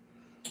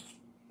 it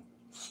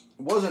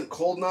wasn't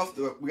cold enough.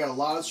 We got a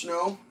lot of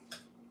snow.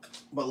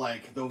 But,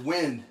 like, the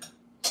wind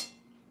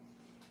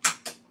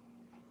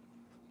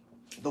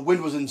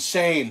was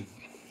insane.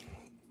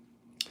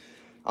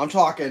 I'm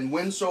talking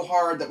wind so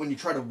hard that when you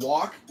try to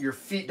walk, your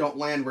feet don't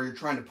land where you're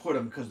trying to put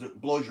them because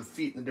it blows your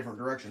feet in a different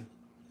direction.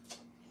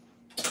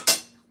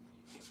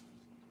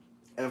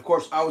 And of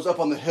course, I was up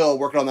on the hill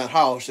working on that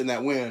house in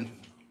that wind.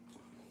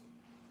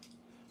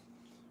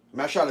 I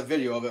mean, I shot a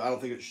video of it. I don't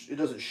think it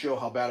doesn't show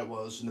how bad it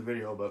was in the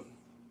video, but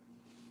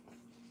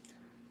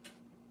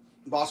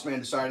boss man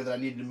decided that I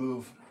needed to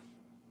move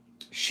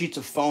sheets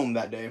of foam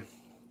that day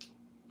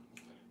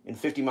in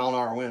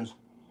 50-mile-an-hour winds.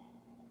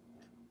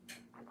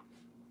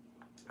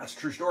 That's a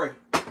true story.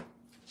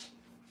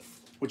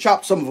 We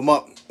chopped some of them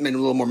up, made them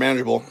a little more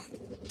manageable.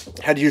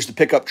 Had to use the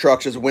pickup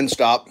trucks as a wind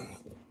stop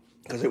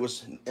because it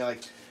was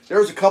like there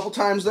was a couple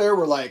times there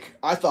where like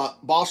I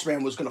thought boss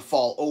man was gonna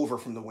fall over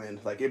from the wind.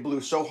 Like it blew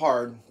so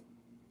hard,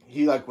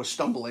 he like was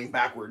stumbling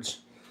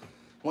backwards.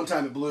 One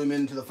time it blew him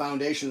into the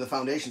foundation. The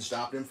foundation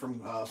stopped him from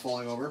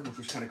falling over, which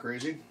was kind of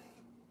crazy.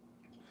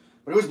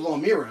 But it was blowing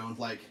me around.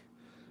 Like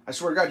I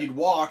swear to God, you'd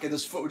walk and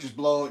this foot would just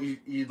blow.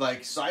 You'd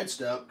like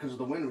sidestep because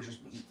the wind was just.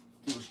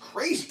 It was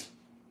crazy.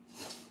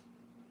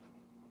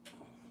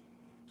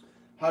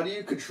 How do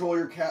you control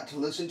your cat to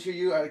listen to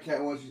you? I had a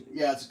cat once.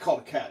 Yeah, it's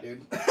called a cat,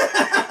 dude.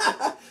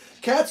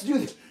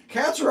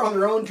 Cats are on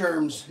their own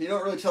terms. You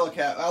don't really tell a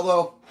cat.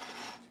 Although,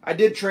 I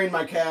did train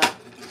my cat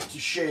to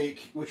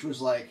shake, which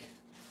was like,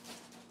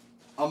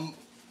 I'll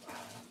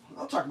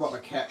talk about my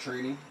cat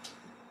training.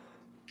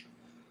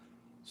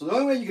 So the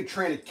only way you could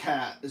train a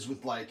cat is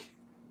with like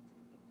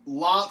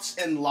lots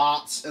and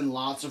lots and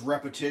lots of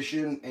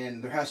repetition,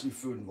 and there has to be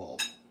food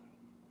involved.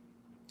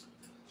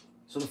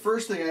 So the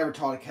first thing I ever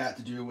taught a cat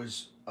to do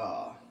was,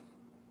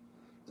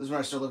 this is when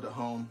I still lived at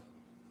home.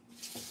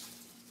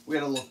 We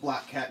had a little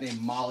black cat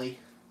named Molly,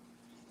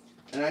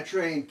 and I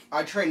trained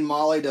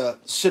Molly to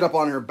sit up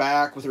on her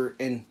back with her,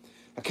 and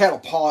a cat will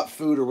paw at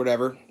food or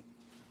whatever.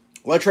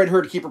 Well, I trained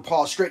her to keep her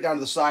paws straight down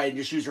to the side and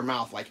just use her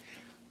mouth like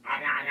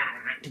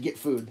to get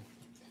food.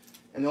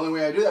 And the only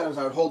way I do that is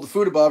I would hold the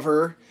food above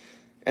her.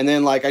 And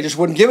then, like, I just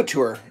wouldn't give it to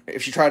her.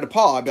 If she tried to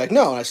paw, I'd be like,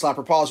 no. And I'd slap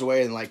her paws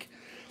away. And, like,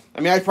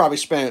 I mean, I probably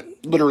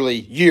spent literally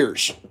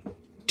years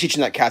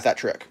teaching that cat that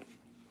trick.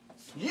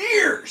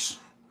 Years!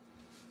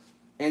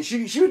 And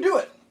she would do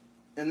it.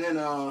 And then,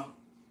 that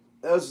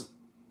was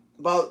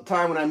about the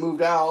time when I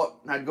moved out.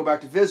 And I'd go back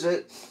to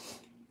visit.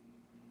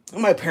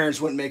 My parents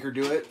wouldn't make her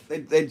do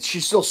it. She'd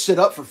still sit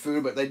up for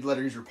food, but they'd let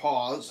her use her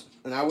paws.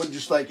 And I would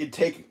just, like, it'd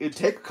take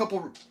a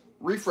couple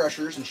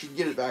refreshers, and she'd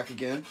get it back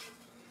again.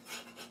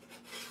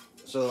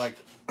 So, like,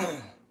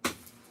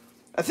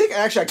 I think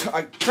actually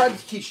I tried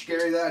to teach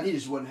Gary that, and he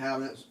just wasn't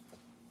having it.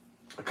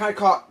 I kind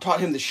of taught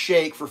him to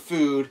shake for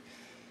food,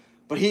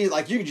 but he,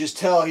 like, you could just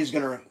tell he's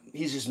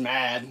just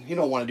mad. He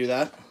don't want to do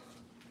that.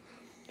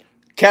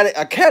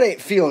 A cat ain't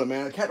feeling it,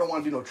 man. A cat don't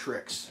want to do no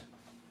tricks.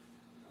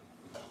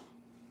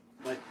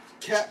 Like,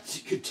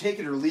 cat could take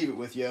it or leave it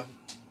with you.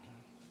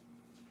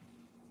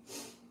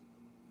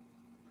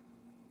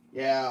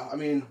 Yeah, I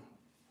mean,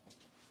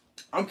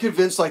 I'm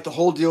convinced, like, the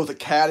whole deal with a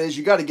cat is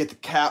you got to get the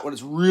cat when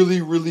it's really,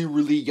 really,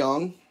 really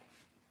young.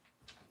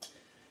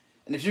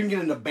 And if you can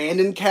get an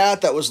abandoned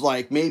cat that was,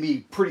 like,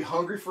 maybe pretty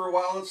hungry for a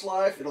while in its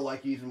life, it'll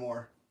like you even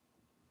more.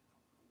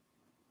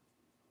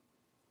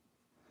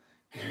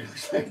 It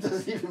looks like it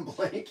doesn't even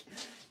blink.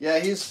 Yeah,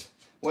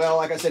 well,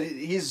 like I said,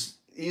 he's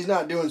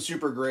not doing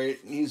super great.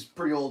 He's a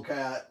pretty old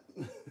cat.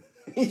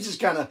 He's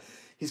kind of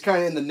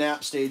in the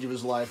nap stage of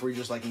his life where he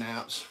just, like,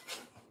 naps.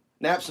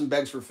 Naps and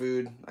begs for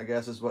food, I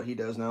guess, is what he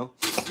does now.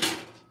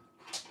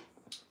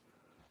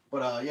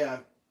 But, yeah,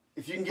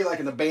 if you can get, like,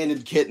 an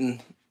abandoned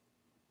kitten,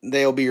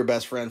 they'll be your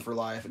best friend for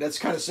life. And that's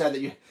kind of sad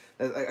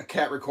that a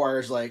cat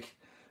requires, like,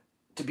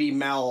 to be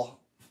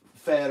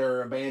mal-fed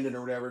or abandoned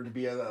or whatever to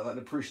be an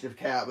appreciative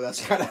cat. But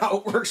that's kind of how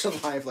it works in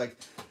life. Like,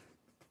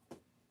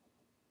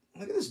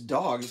 look at this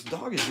dog. This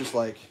dog is just,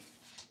 like,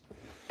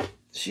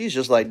 she's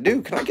just like,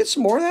 dude, can I get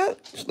some more of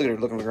that? Just look at her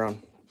looking on the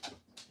ground.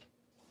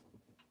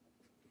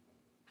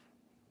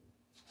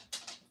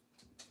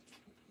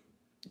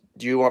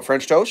 Do you want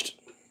French toast?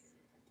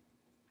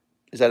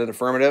 Is that an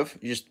affirmative?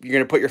 You're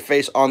gonna put your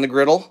face on the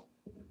griddle?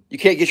 You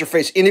can't get your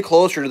face any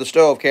closer to the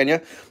stove, can you?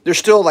 There's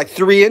still like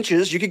 3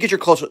 inches. You could get your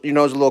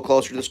nose a little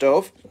closer to the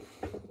stove.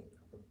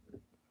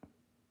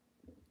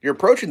 You're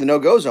approaching the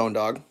no-go zone,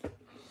 dog.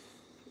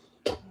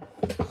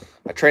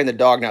 I trained the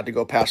dog not to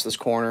go past this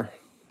corner.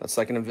 That's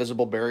like an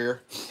invisible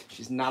barrier.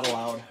 She's not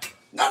allowed.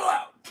 Not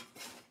allowed!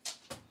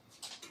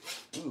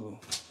 Ooh,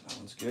 that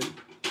one's good.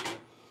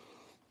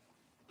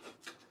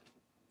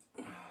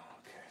 Okay.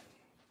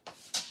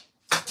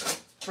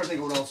 Trying to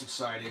think of what else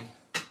exciting.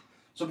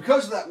 So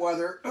because of that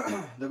weather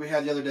that we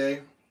had the other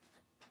day,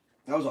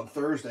 that was on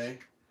Thursday,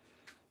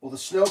 well, the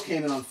snow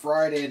came in on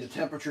Friday and the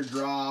temperature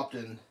dropped,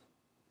 and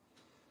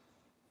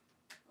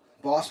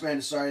Boss Man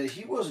decided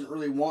he wasn't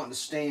really wanting to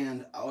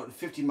stand out in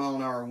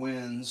 50-mile-an-hour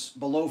winds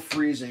below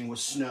freezing with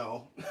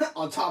snow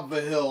on top of a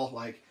hill.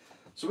 Like,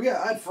 so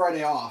I had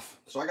Friday off,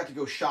 so I got to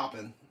go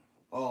shopping.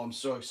 Oh, I'm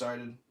so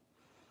excited.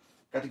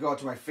 Got to go out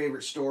to my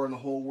favorite store in the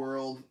whole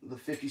world, the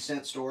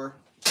 50-cent store,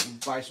 and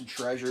buy some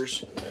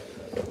treasures,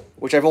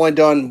 which I've only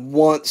done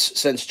once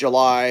since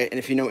July. And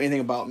if you know anything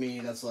about me,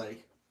 that's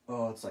like,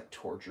 oh, it's like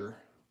torture.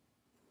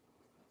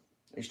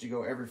 I used to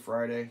go every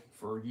Friday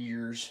for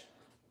years.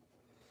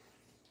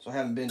 So I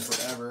haven't been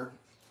forever.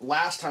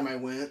 Last time I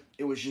went,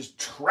 it was just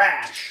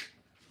trash.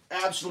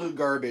 Absolute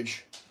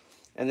garbage.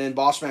 And then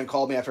Boss Man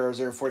called me after I was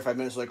there in 45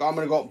 minutes. Like, oh, I'm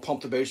going to go out and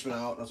pump the basement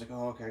out. And I was like,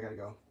 oh, okay, I got to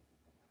go.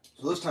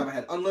 So this time I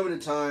had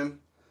unlimited time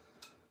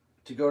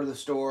to go to the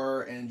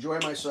store and enjoy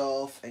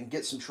myself and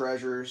get some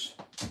treasures.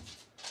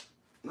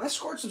 And I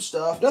scored some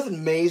stuff. Nothing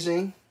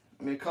amazing.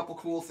 I mean, a couple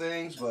cool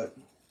things, but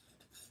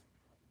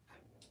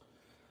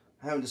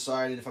I haven't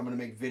decided if I'm going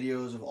to make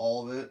videos of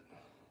all of it.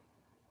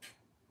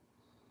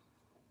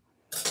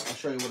 I'll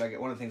show you what I get.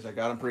 One of the things I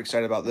got. I'm pretty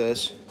excited about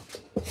this.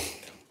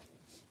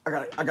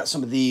 I got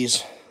some of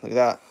these. Look at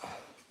that.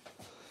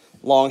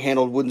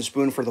 Long-handled wooden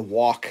spoon for the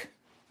wok.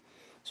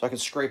 So I can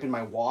scrape in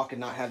my wok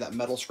and not have that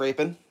metal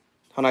scraping.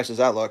 How nice does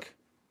that look?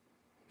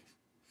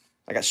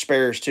 I got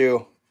spares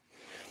too.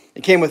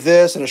 It came with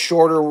this and a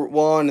shorter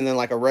one and then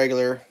like a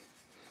regular.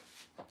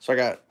 So I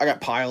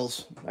got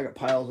piles. I got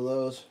piles of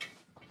those.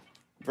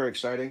 Very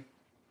exciting.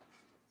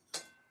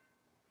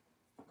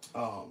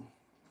 I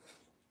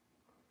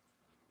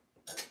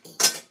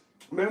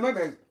mean, I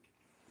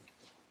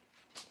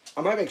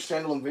might make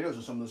standalone videos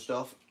of some of this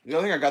stuff. The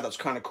other thing I got that's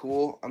kind of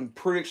cool, I'm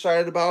pretty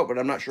excited about, but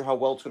I'm not sure how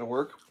well it's going to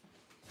work.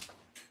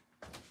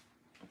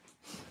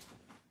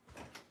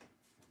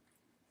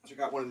 So I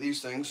got one of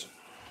these things.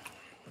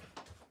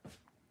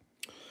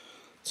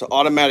 It's an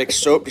automatic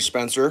soap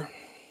dispenser.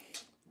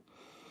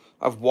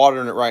 I have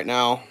water in it right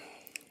now.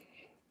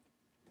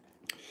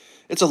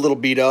 It's a little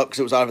beat up because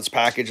it was out of its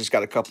package. It's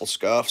got a couple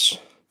scuffs.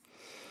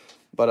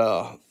 But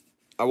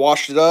I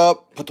washed it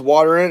up, put the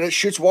water in, it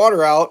shoots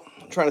water out.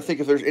 I'm trying to think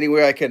if there's any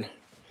way I can...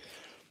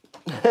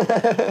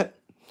 Let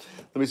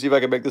me see if I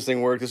can make this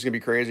thing work. This is going to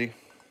be crazy.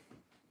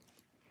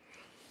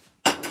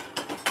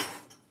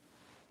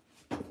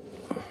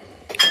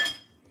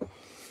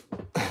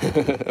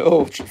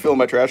 Oh, fill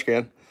my trash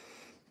can.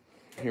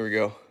 Here we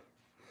go.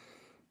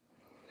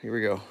 Here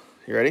we go.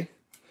 You ready?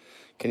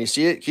 Can you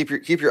see it?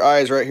 Keep your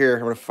eyes right here.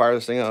 I'm going to fire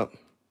this thing up.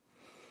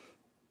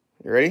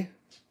 You ready?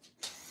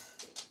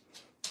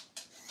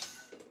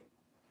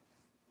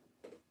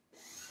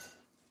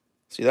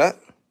 See that?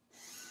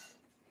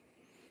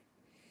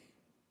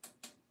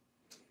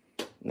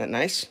 Isn't that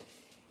nice?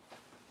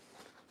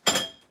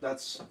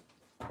 That's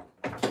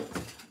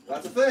a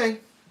thing.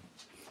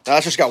 Now,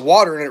 it's just got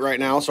water in it right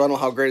now, so I don't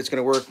know how great it's going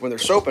to work when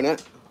there's soap in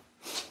it.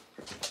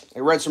 I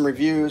read some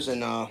reviews,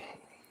 and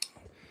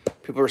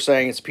people are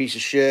saying it's a piece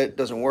of shit,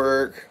 doesn't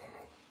work.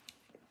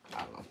 I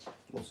don't know.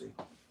 We'll see.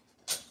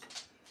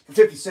 For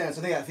 50 cents,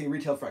 I think that thing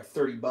retailed for like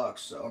 30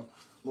 bucks, so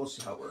we'll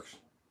see how it works.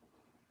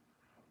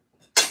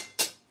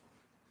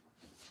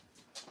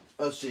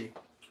 Let's see.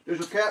 Does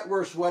your cat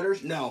wear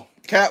sweaters? No.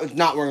 Cat is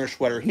not wearing a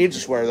sweater. He needs a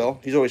sweater, though.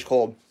 He's always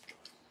cold.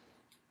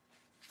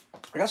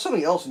 I got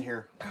something else in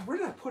here. God, where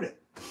did I put it?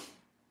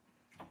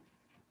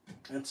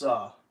 It's,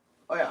 oh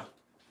yeah.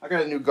 I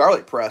got a new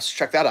garlic press.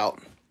 Check that out.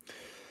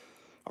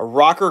 A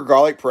rocker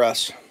garlic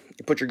press.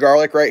 You put your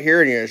garlic right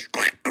here and you just...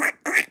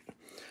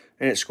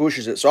 and it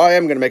squishes it. So I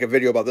am going to make a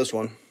video about this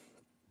one.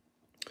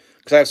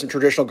 Because I have some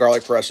traditional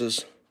garlic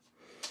presses.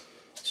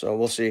 So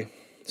we'll see.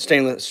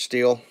 Stainless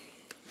steel.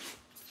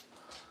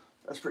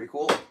 That's pretty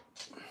cool.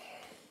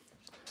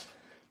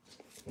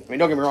 I mean,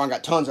 don't get me wrong, I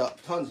got tons. Let's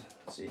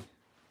see.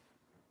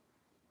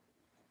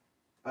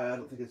 I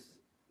don't think it's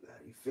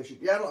that efficient.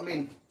 Yeah, I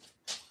mean,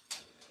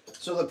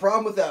 so the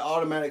problem with that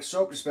automatic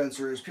soap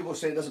dispenser is people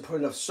say it doesn't put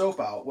enough soap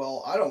out.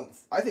 Well,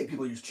 I think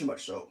people use too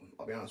much soap,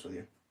 I'll be honest with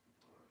you.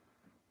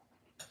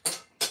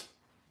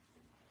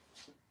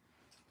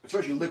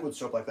 Especially liquid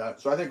soap like that.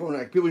 So I think when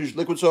people use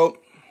liquid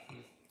soap,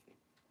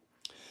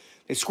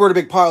 they squirt a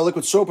big pile of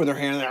liquid soap in their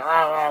hand and they're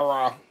rah, rah,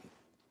 rah.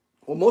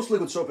 Well, most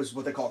liquid soap is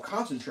what they call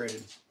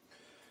concentrated,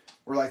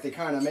 where like they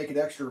kind of make it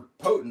extra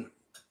potent.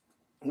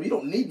 Well, you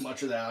don't need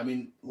much of that. I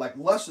mean, like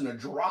less than a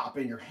drop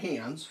in your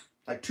hands,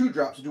 like 2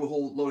 drops to do a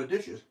whole load of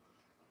dishes.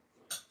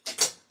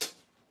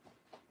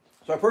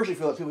 So So I personally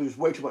feel like people use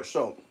way too much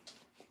soap.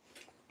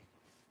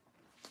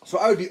 So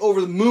I would be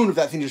over the moon if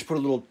that thing just put a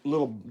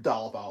little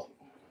dollop out.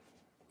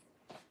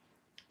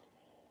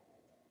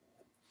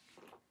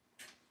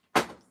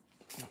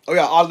 Oh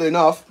yeah, oddly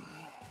enough,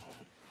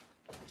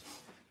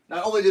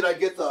 not only did I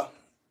get the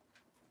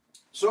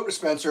soap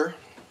dispenser,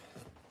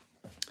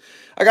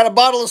 I got a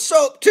bottle of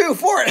soap too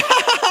for it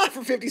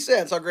for 50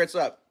 cents. How great's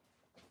that?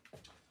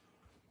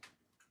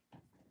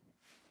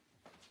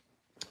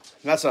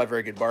 That's not a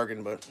very good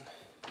bargain, but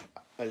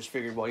I just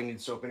figured, well, you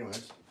need soap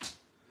anyways.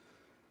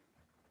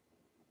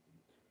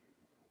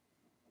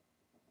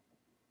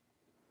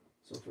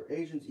 So for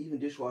Asians, even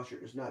dishwasher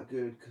is not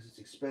good because it's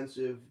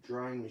expensive.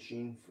 Drying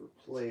machine for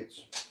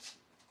plates.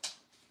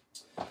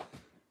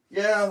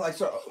 Yeah,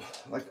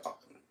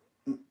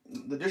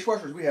 the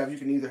dishwashers we have, you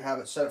can either have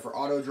it set for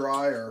auto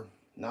dry or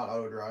not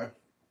auto dry.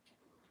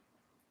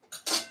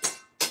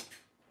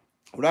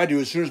 What I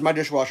do, as soon as my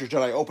dishwasher's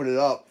done, I open it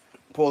up,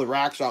 pull the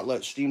racks out, let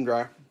it steam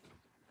dry.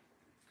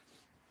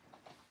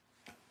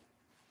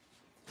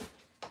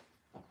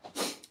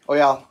 Oh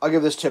yeah, I'll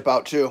give this tip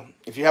out too.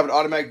 If you have an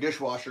automatic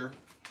dishwasher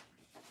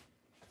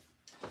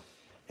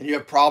and you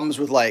have problems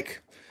with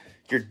like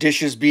your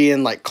dishes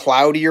being like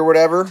cloudy or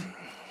whatever,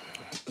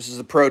 this is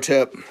a pro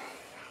tip.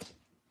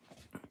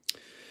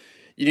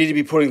 You need to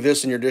be putting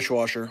this in your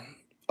dishwasher.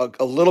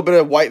 A little bit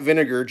of white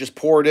vinegar, just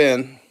pour it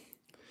in.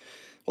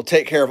 Will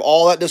take care of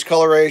all that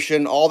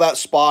discoloration, all that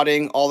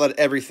spotting, all that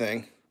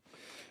everything.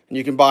 And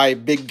you can buy a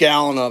big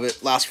gallon of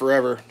it, lasts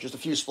forever. Just a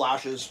few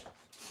splashes.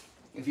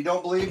 If you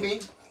don't believe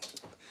me,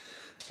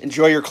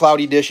 enjoy your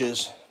cloudy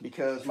dishes,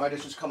 because my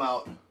dishes come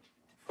out.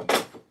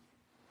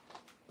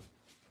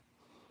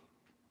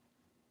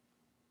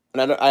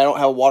 And I don't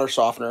have a water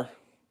softener.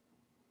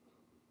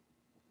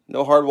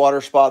 No hard water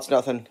spots,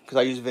 nothing, because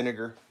I use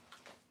vinegar.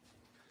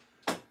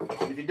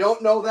 If you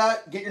don't know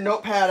that, get your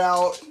notepad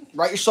out,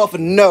 write yourself a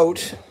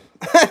note,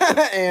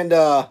 and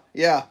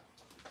yeah.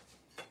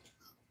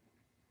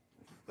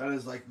 That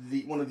is like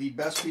one of the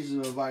best pieces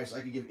of advice I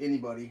could give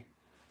anybody.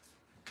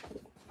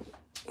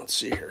 Let's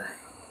see here.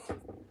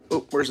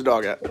 Oh, where's the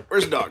dog at?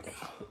 Where's the dog?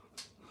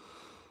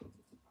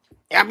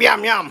 Yum,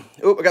 yum, yum.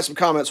 Oh, I got some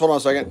comments. Hold on a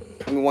second.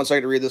 Give me 1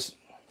 second to read this.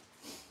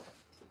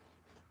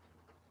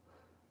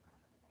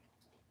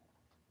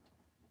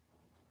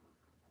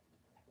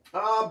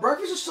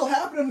 Breakfast is still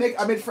happening.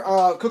 I made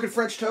cooking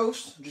French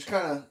toast. Just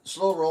kind of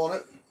slow rolling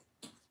it.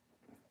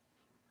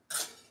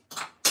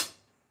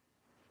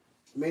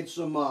 Made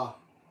some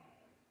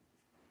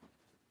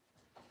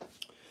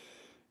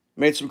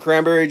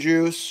cranberry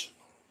juice.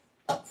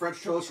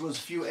 French toast was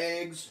a few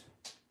eggs.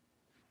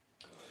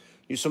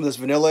 Use some of this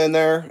vanilla in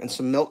there and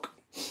some milk.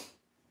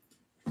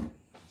 All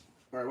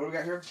right, what do we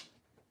got here?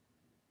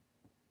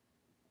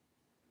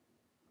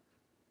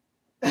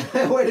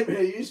 Wait a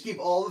minute, you just keep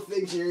all the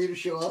things near you to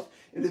show up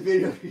in the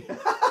video.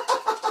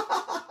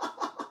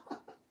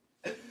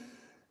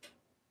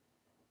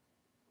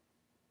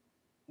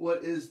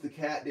 What is the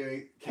cat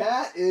doing?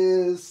 Cat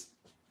is,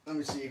 let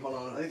me see, hold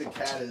on. I think the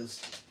cat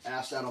is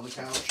ass down on the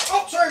couch.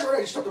 Oh, sorry,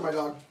 I just stepped on my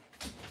dog.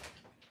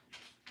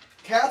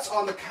 Cat's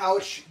on the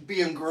couch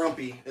being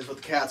grumpy is what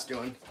the cat's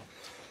doing.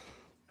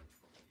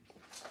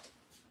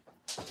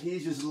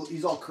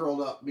 He's all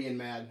curled up being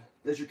mad.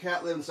 Does your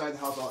cat live inside the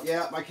house?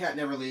 Yeah, my cat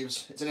never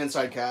leaves. It's an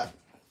inside cat.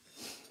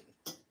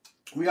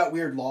 We got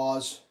weird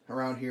laws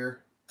around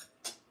here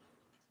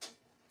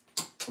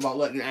about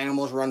letting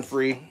animals run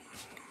free.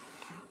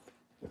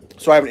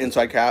 So I have an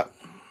inside cat.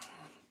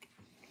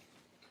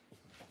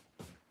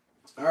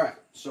 All right.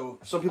 So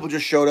some people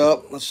just showed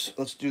up.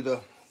 Let's do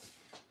the.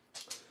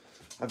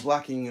 I'm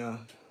blocking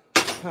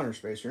counter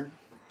space here.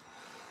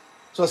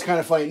 So it's kind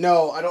of funny.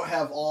 No, I don't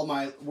have all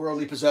my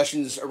worldly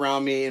possessions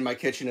around me in my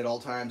kitchen at all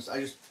times. I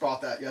just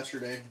bought that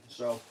yesterday.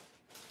 So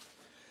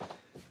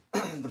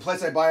the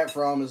place I buy it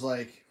from is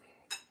like,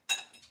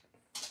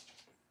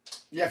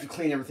 you have to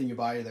clean everything you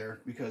buy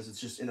there because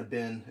it's just in a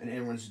bin and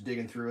everyone's just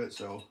digging through it.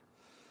 So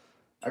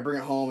I bring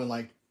it home and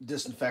like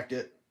disinfect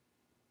it.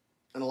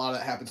 And a lot of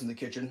that happens in the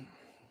kitchen.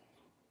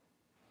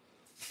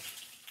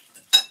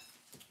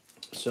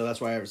 So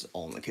that's why I was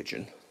all in the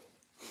kitchen.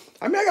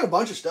 I mean, I got a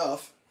bunch of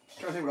stuff.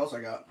 I'm trying to think what else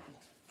I got.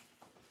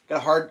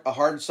 Got a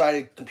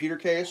hard-sided computer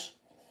case.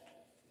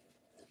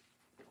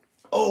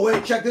 Oh,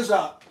 wait, check this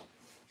out.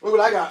 Look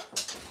what I got.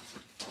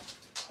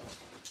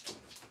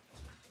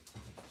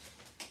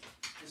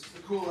 This is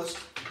the coolest.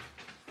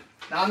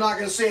 Now, I'm not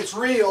going to say it's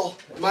real.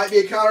 It might be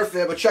a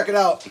counterfeit, but check it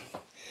out.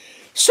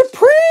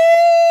 Supreme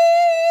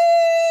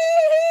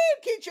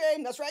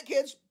keychain. That's right,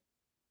 kids.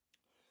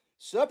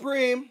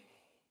 Supreme.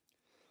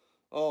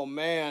 Oh,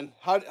 man.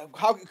 How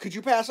could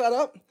you pass that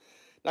up?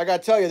 I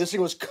gotta tell you, this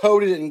thing was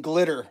coated in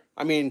glitter.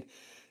 I mean,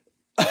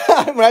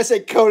 when I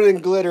say coated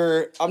in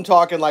glitter, I'm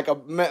talking like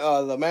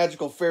the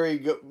magical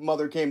fairy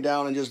mother came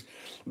down and just,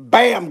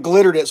 bam,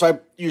 glittered it. So I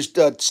used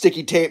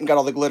sticky tape and got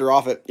all the glitter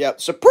off it. Yep,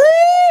 Supreme!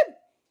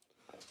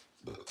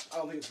 I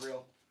don't think it's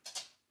real.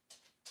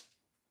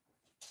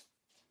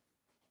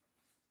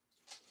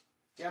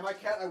 Yeah, my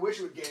cat, I wish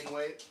it would gain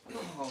weight.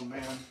 Oh,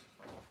 man.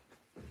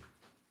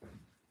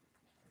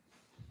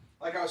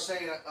 like I was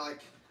saying, like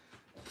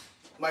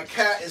my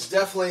cat is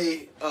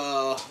definitely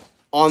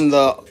on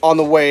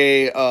the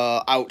way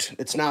out.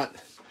 It's not.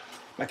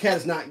 My cat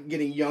is not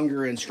getting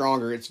younger and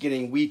stronger. It's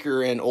getting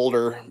weaker and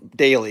older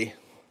daily.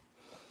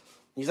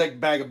 He's like a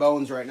bag of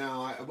bones right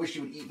now. I wish he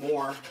would eat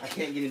more. I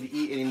can't get him to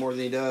eat any more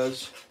than he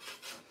does.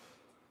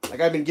 Like,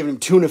 I've been giving him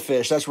tuna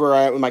fish. That's where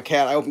I, with my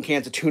cat, I open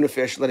cans of tuna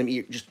fish, let him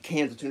eat just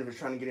cans of tuna fish,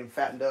 trying to get him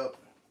fattened up.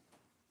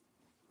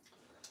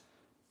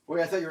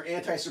 Wait, I thought you were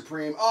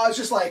anti-Supreme. Oh, it's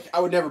just like, I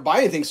would never buy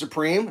anything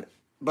Supreme,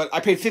 but I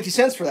paid 50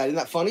 cents for that. Isn't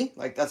that funny?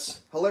 Like, that's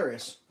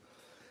hilarious.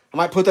 I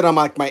might put that on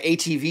my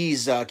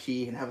ATV's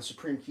key and have a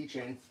Supreme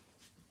keychain.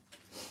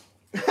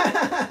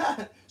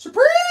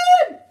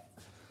 Supreme!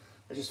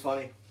 It's just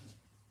funny.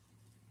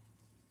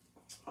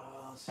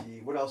 Let's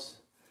see, what else?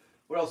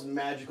 What else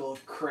magical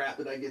crap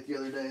did I get the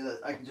other day that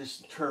I could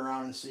just turn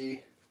around and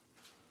see?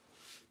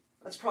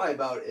 That's probably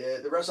about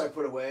it. The rest I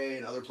put away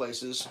in other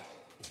places.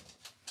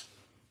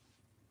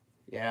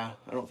 Yeah,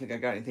 I don't think I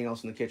got anything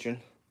else in the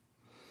kitchen.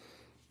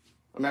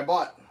 I mean, I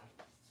bought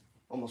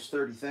almost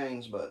 30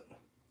 things, but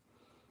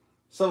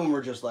some of them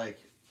were just like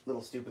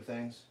little stupid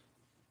things.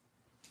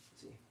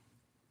 Let's see.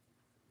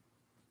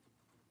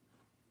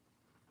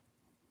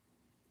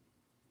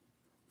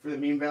 For the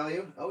meme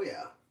value? Oh,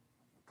 yeah.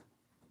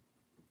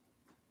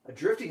 A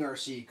drifting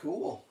RC,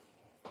 cool.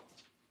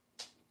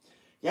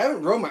 Yeah, I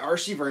haven't rode my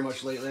RC very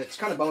much lately. It's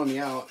kind of bumming me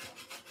out.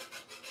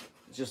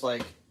 It's just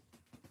like,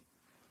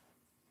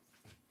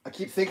 I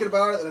keep thinking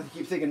about it, and I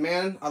keep thinking,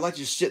 man, I'd like to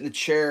just sit in the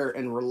chair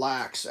and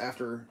relax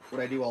after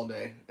what I do all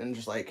day. And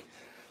just like,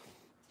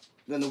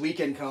 then the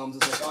weekend comes,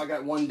 it's like, oh, I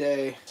got one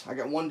day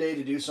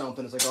to do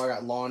something. It's like, oh, I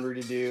got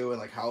laundry to do and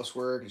like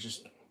housework. It's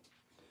just,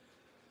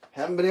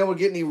 haven't been able to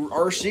get any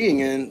RCing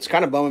in. It's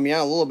kind of bumming me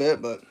out a little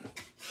bit, but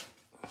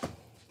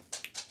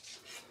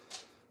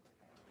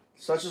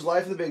such is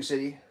life in the big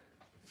city.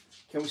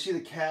 Can we see the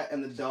cat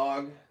and the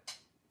dog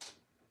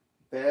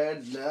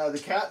bed? No, the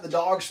cat and the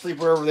dog sleep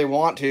wherever they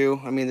want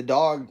to. I mean, the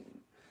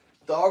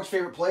dog's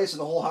favorite place in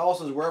the whole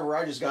house is wherever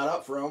I just got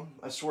up from.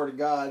 I swear to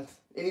God.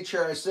 Any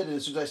chair I sit in,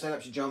 as soon as I stand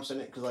up, she jumps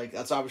in it. Because, like,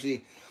 that's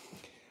obviously,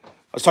 I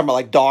was talking about,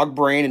 like, dog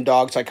brain and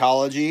dog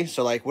psychology.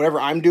 So, like, whatever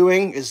I'm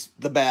doing is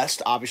the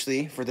best,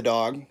 obviously, for the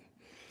dog.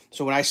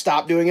 So when I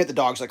stop doing it, the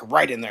dog's, like,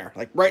 right in there.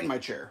 Like, right in my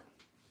chair.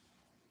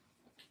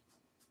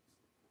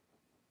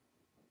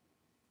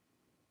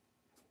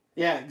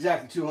 Yeah,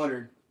 exactly,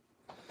 200.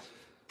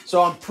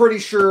 So I'm pretty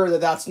sure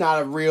that that's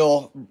not a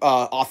real,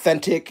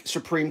 authentic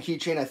Supreme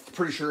keychain. I'm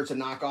pretty sure it's a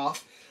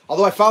knockoff.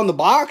 Although I found the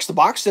box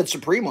said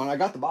Supreme on it. I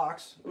got the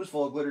box. It was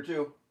full of glitter,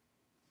 too.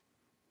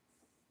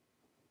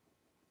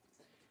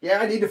 Yeah,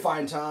 I need to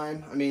find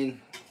time. I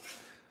mean,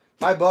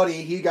 my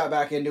buddy, he got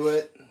back into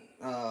it.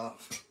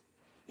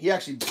 He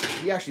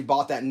actually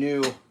bought that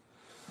new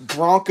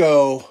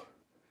Bronco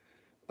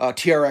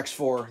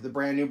TRX4, the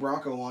brand new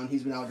Bronco one.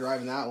 He's been out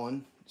driving that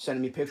one.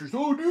 Sending me pictures.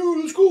 Oh, dude,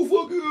 let's go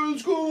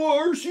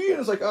RC. And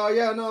it's like, oh,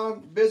 yeah, no,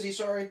 I'm busy,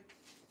 sorry.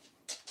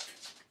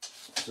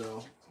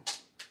 So,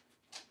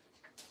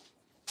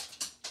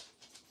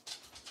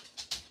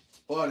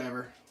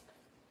 whatever.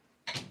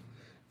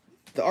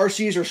 The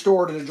RCs are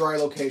stored in a dry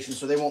location,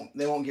 so they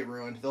won't get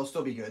ruined. They'll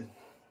still be good.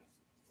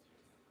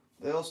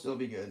 They'll still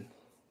be good.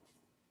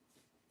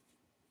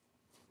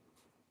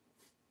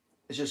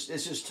 It's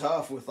just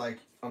tough with, like,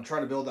 I'm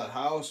trying to build that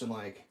house and,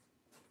 like,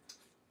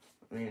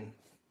 I mean,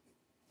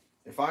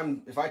 if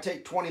I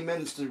take 20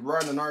 minutes to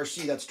run an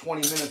RC, that's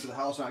 20 minutes of the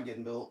house not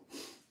getting built,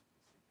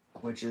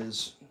 which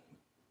is,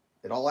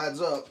 it all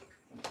adds up.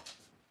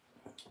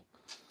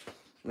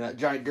 And that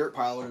giant dirt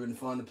pile would have been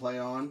fun to play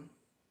on,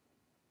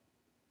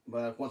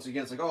 but once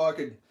again, it's like, oh, I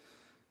could,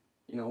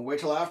 you know, wait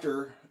till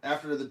after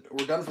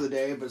we're done for the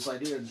day. But it's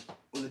like, dude,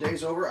 when the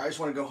day's over, I just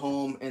want to go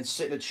home and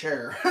sit in a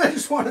chair. I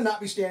just want to not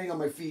be standing on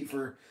my feet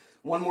for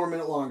one more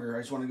minute longer.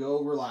 I just want to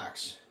go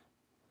relax.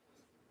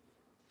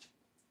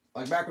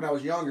 Like back when I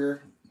was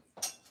younger,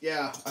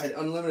 yeah, I had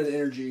unlimited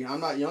energy. I'm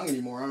not young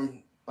anymore.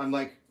 I'm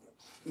like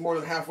more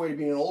than halfway to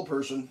being an old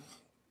person.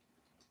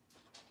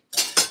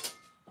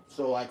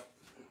 So like,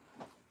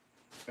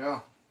 yeah,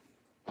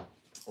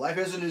 life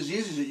isn't as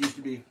easy as it used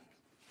to be.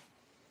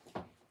 I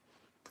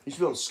used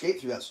to be able to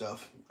skate through that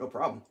stuff, no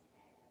problem.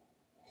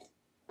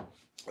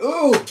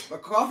 Ooh, my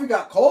coffee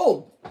got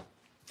cold.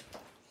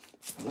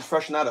 Let's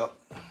freshen that up.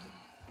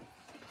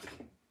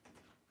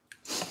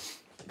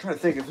 I'm trying to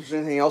think if there's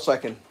anything else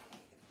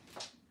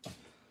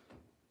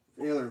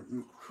any other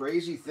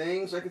crazy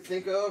things I could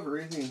think of, or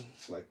anything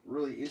like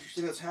really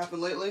interesting that's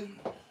happened lately.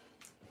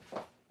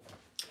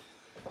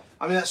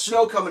 I mean, that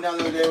snow coming down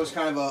the other day was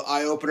kind of an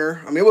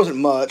eye-opener. I mean, it wasn't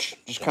much,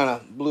 just kind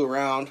of blew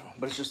around,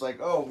 but it's just like,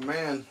 oh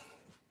man,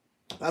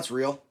 that's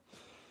real.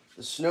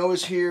 The snow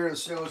is here, the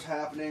snow is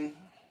happening.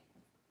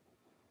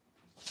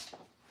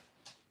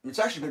 It's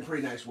actually been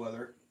pretty nice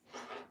weather,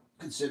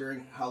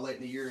 considering how late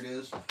in the year it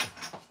is.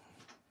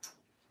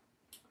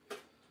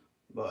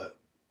 But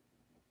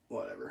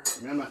whatever.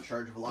 I mean, I'm not in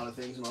charge of a lot of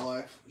things in my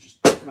life. I'm just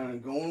kind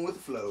of going with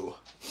the flow.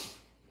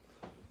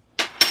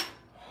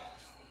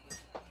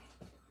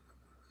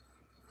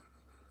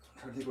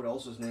 trying to think what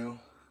else is new.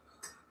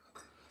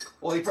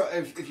 Well,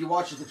 if you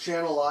watch the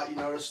channel a lot, you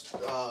noticed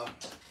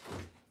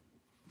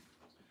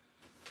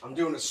I'm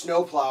doing a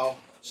snowplow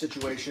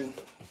situation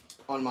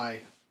on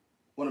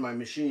one of my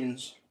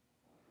machines.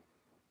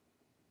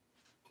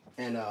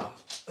 And,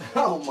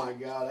 oh my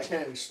God, I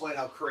can't even explain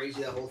how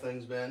crazy that whole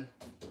thing's been.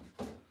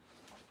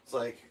 It's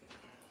like,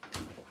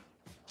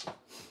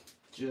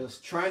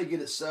 just trying to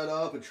get it set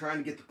up and trying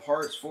to get the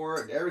parts for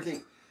it and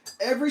everything.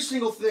 Every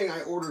single thing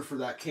I ordered for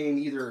that came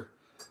either,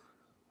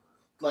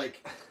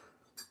 like,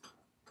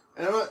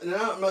 and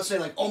I'm not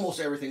saying like almost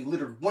everything,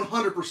 literally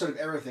 100% of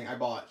everything I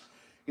bought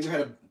either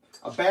had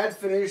a bad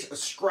finish, a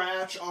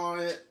scratch on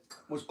it,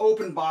 was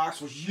open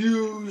box, was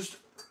used,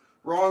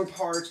 wrong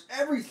parts,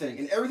 everything.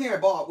 And everything I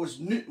bought was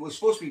new, was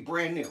supposed to be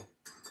brand new.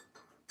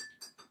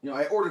 You know,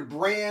 I ordered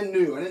brand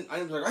new.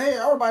 I was like, hey,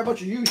 I want to buy a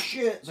bunch of used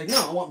shit. It's like,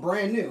 no, I want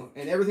brand new.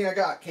 And everything I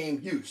got came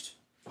used.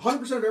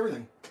 100% of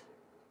everything.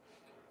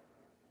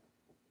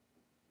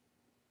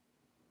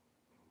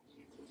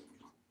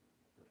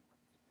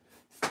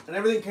 And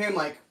everything came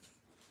like,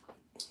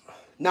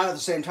 not at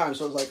the same time.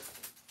 So it was like,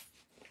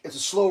 it's a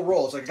slow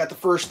roll. It's like I got the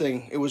first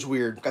thing, it was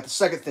weird. Got the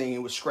second thing,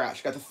 it was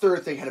scratched. Got the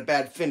third thing, had a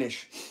bad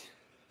finish.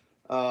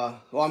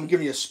 Well, I'm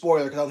giving you a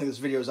spoiler because I don't think this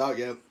video is out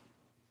yet.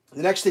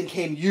 The next thing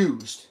came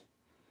used.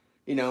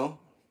 You know?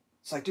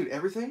 It's like, dude,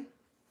 everything?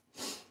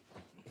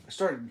 I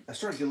started to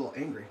get a little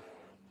angry.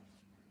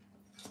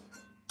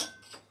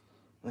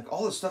 Like,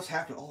 all this stuff's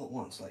happening all at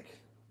once. Like,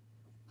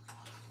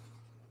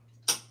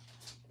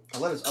 I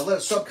let a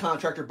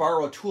subcontractor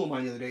borrow a tool of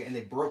mine the other day, and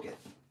they broke it.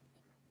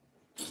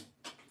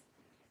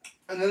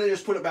 And then they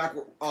just put it back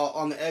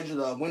on the edge of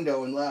the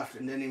window and left,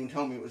 and didn't even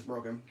tell me it was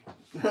broken.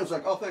 And I was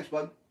like, oh, thanks,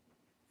 bud.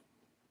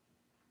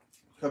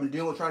 So I've been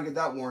dealing with trying to get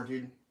that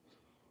warranted.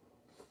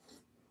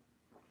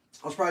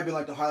 That's probably been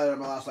like the highlight of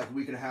my last like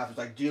week and a half. It's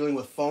like dealing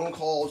with phone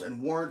calls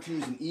and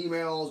warranties and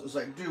emails. It's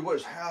like, dude, what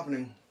is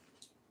happening?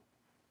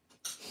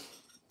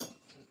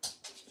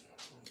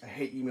 I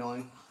hate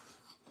emailing.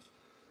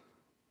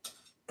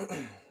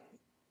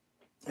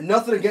 And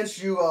nothing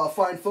against you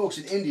fine folks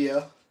in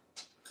India.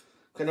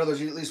 I know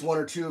there's at least one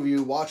or two of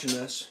you watching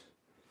this.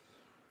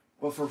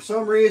 But for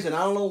some reason, I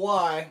don't know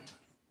why,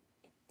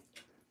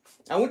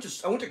 I went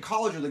to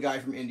college with a guy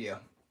from India.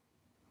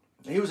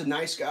 And he was a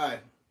nice guy.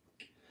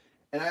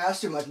 And I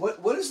asked him, like,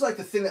 what is, like,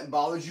 the thing that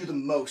bothers you the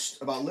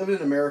most about living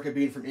in America,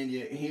 being from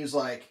India? And he was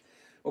like,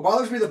 what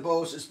bothers me the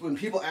most is when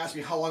people ask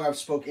me how long I've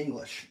spoke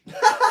English.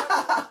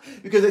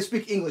 Because they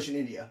speak English in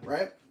India,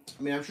 right?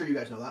 I mean, I'm sure you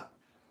guys know that.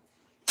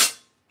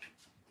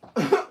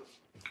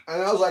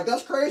 And I was like,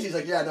 that's crazy. He's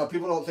like, yeah, no,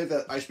 people don't think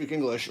that I speak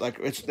English.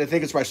 Like, they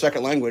think it's my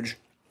second language.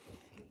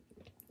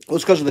 Well,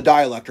 it's because of the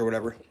dialect or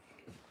whatever.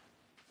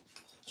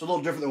 It's a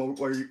little different than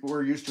what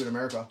we're used to in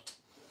America.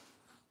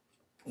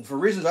 And for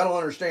reasons I don't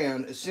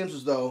understand, it seems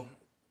as though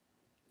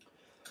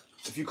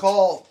if you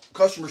call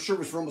customer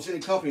service for almost any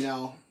company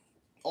now,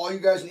 all you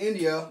guys in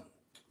India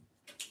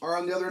are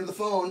on the other end of the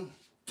phone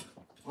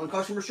on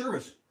customer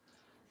service.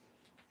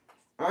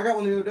 I got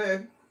one the other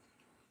day.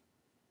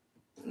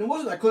 And it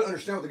wasn't I couldn't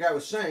understand what the guy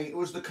was saying. It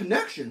was the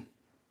connection.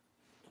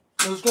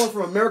 It was going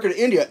from America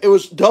to India. It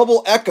was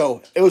double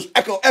echo. It was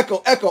echo,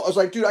 echo, echo. I was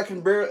like, dude, I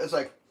can barely... It's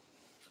like...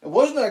 It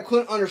wasn't that I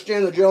couldn't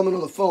understand the gentleman on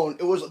the phone.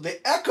 It was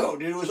the echo,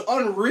 dude. It was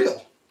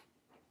unreal.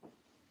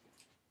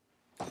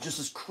 Just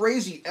this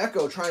crazy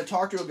echo trying to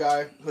talk to a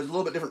guy who has a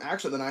little bit different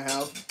accent than I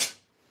have.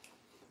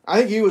 I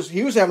think he was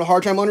having a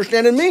hard time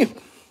understanding me.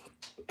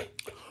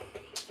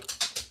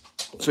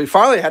 So he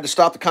finally had to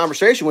stop the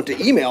conversation, went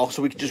to email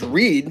so we could just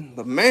read.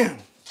 But man,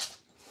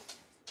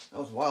 that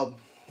was wild.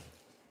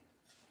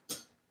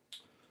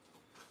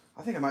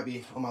 I think I might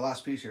be on my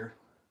last piece here.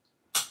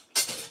 I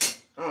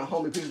don't know how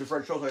many pieces of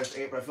French toast I just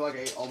ate, but I feel like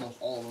I ate almost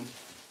all of them.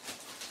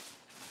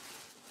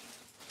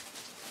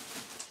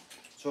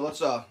 So let's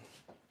see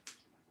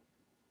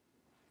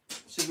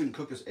if we can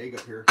cook this egg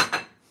up here.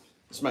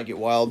 This might get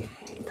wild.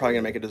 I'm probably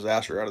gonna make a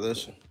disaster out of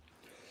this.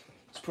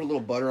 Let's put a little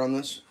butter on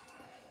this.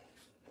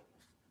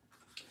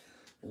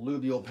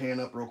 Lube the old pan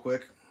up real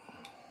quick.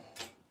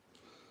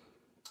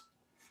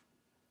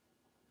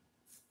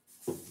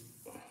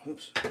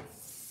 Oops.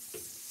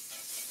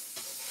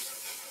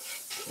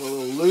 A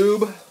little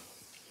lube.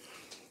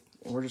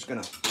 And we're just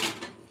gonna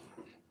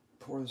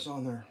pour this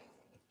on there.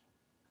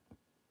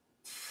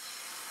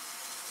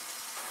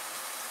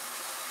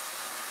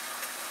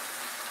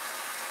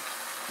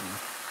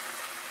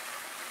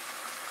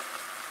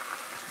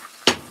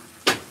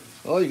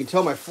 Well, you can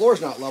tell my floor's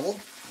not level.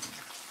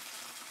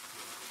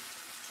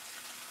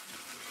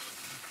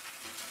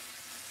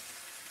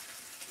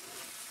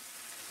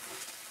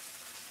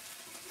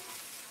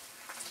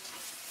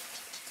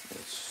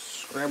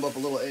 Let's scramble up a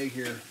little egg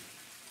here.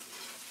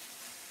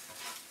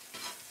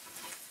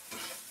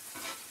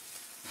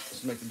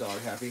 Let's make the dog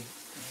happy.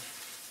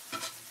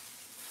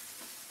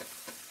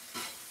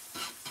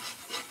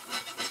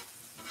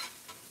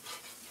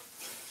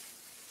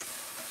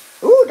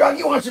 Ooh,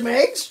 doggy wants some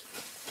eggs?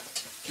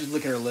 She's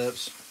licking her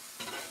lips.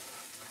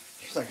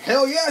 She's like,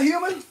 hell yeah,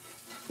 human.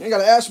 You ain't got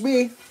to ask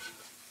me.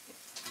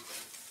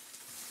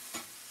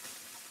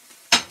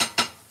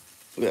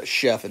 We got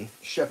chefing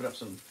up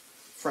some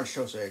French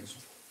toast eggs.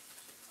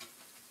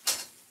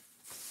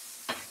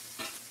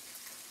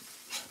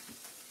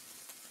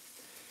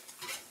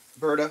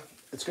 Berta,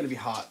 it's going to be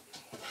hot.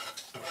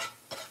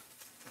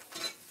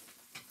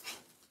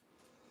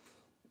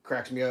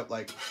 Cracks me up.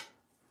 Like,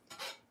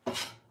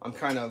 I'm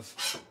kind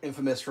of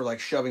infamous for like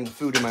shoving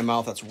food in my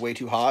mouth that's way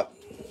too hot.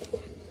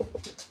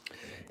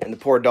 And the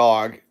poor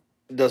dog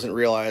doesn't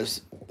realize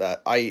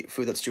that I eat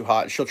food that's too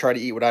hot. She'll try to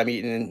eat what I'm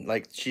eating, and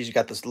like she's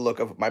got this look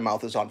of my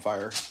mouth is on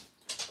fire.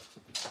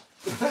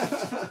 Burn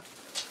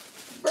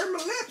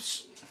my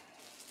lips.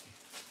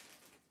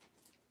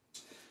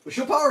 But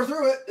she'll power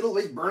through it. It'll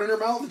like burn in her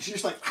mouth, and she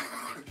just like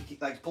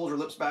pulls her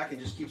lips back and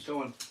just keeps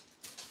going.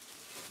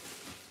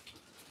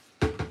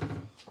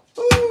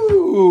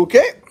 Ooh,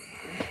 okay.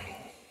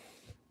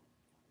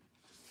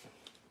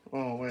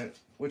 Oh wait,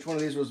 which one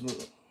of these was?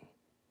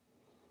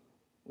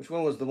 Which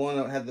one was the one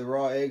that had the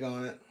raw egg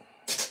on it?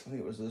 I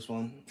think it was this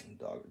one.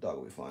 Dog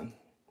will be fine.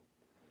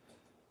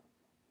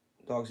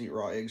 Dogs eat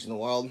raw eggs in the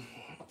wild.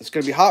 It's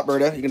gonna be hot,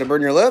 Berta. You gonna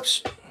burn your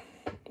lips?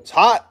 It's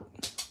hot.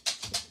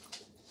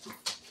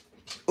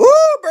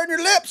 Ooh, burn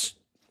your lips.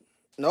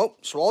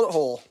 Nope, swallowed it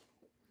whole.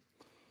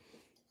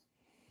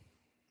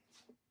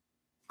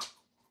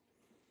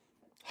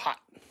 Hot.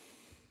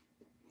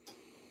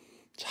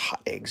 It's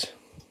hot eggs.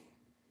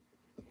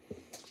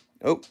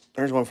 Oh,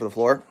 there's one for the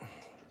floor.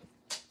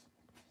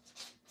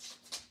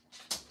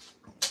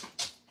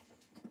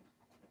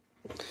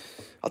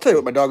 I'll tell you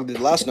what my dog did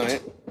last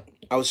night.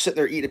 I was sitting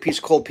there eating a piece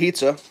of cold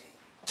pizza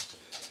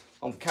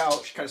on the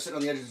couch, kind of sitting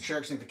on the edge of the chair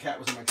because I think the cat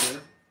was in my chair.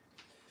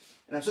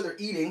 And I'm sitting there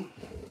eating.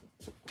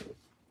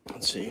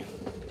 Let's see.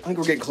 I think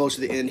we're getting close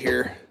to the end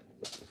here.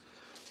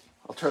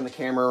 I'll turn the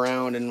camera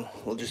around and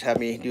we'll just have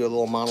me do a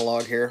little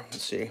monologue here.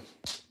 Let's see.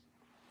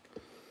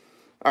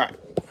 All right.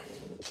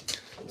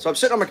 So I'm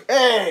sitting on my...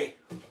 Hey!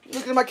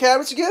 Looking at my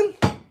cabinets again?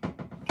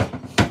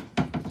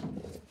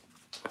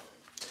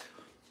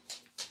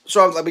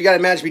 So we got to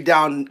imagine me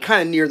down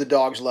kind of near the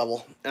dog's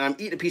level. And I'm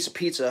eating a piece of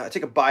pizza. I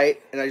take a bite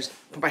and I just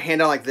put my hand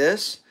down like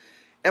this.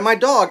 And my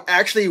dog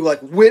actually like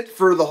went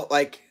for the,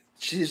 like,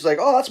 she's like,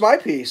 oh, that's my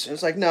piece. And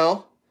it's like,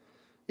 no.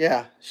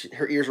 Yeah,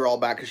 her ears are all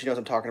back because she knows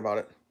I'm talking about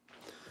it.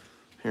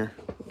 Here,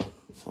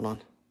 hold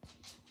on.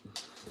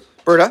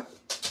 Berta,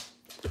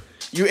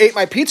 you ate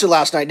my pizza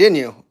last night, didn't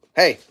you?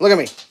 Hey, look at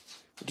me.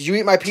 Did you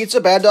eat my pizza,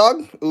 bad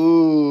dog?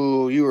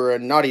 Ooh, you were a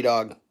naughty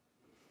dog.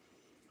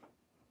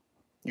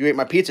 You ate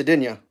my pizza,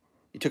 didn't you?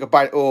 You took a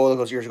bite. Oh, look,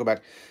 those ears go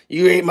back.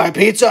 You ate my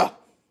pizza.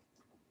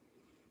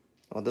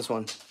 Oh, this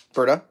one.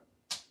 Berta,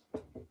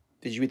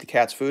 did you eat the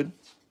cat's food?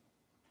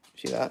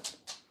 See that?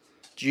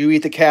 Did you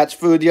eat the cat's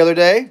food the other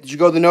day? Did you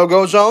go to the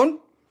no-go zone?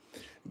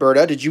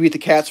 Berta, did you eat the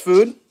cat's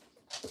food?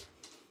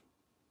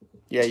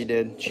 Yeah, you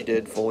did. She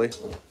did, fully.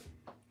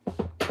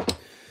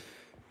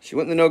 She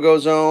went in the no-go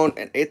zone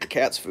and ate the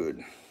cat's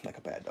food. Like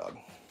a bad dog.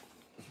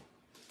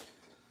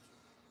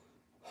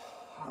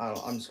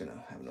 I'm just going to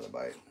have another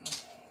bite.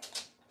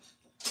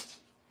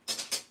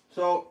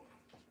 So,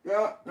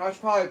 yeah, that's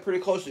probably pretty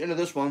close to the end of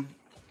this one.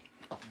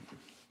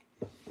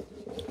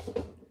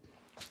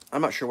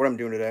 I'm not sure what I'm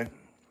doing today.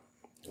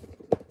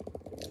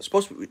 It's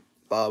supposed to be,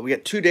 we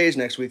got 2 days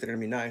next week that are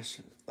going to be nice.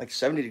 Like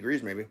 70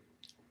 degrees maybe.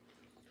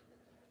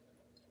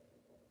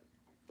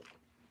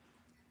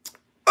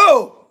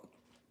 Oh!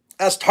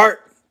 That's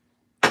tart.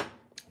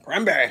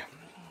 Cranberry.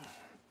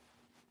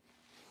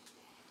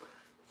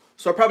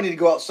 So I probably need to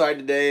go outside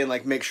today and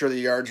like make sure the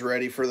yard's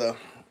ready for the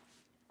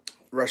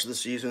rest of the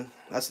season.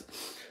 It's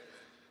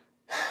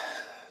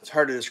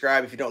hard to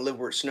describe if you don't live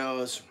where it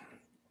snows.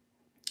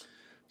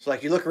 It's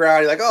like you look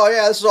around, you're like, oh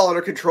yeah, this is all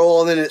under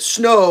control, and then it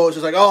snows.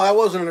 It's like, oh, that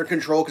wasn't under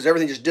control because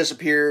everything just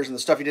disappears and the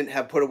stuff you didn't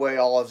have put away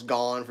all is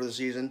gone for the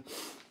season.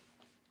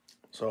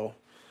 So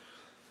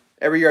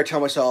every year I tell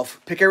myself,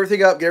 pick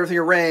everything up, get everything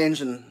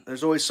arranged, and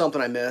there's always something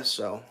I miss.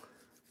 So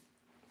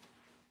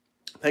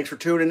thanks for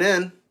tuning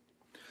in.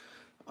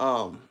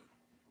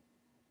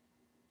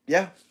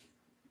 Yeah.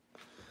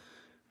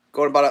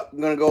 I'm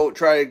gonna go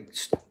try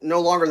no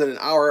longer than an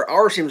hour.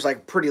 Hour seems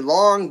like pretty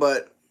long,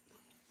 but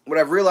what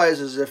I've realized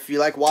is if you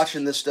like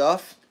watching this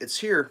stuff, it's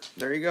here.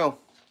 There you go.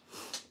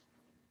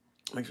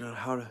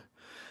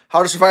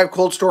 How to survive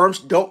cold storms.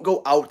 Don't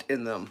go out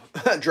in them.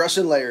 Dress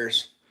in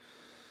layers.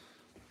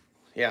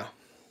 Yeah.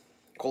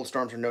 Cold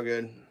storms are no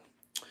good.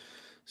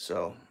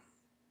 So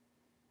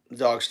the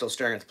dog's still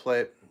staring at the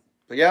plate.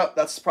 But yeah,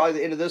 that's probably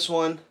the end of this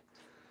one.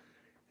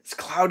 It's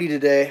cloudy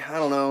today. I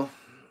don't know.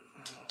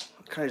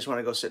 I kind of just want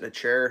to go sit in a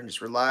chair and just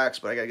relax,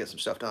 but I got to get some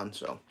stuff done.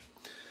 So,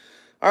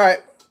 all right.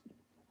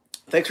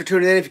 Thanks for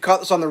tuning in. If you caught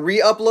this on the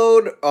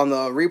re-upload, on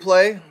the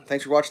replay,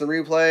 thanks for watching the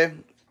replay.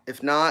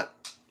 If not,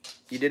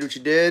 you did what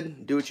you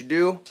did. Do what you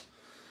do.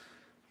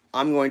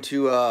 I'm going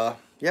to,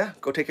 yeah,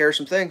 go take care of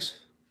some things.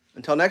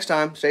 Until next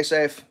time, stay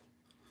safe.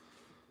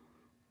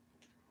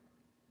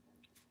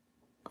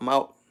 I'm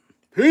out.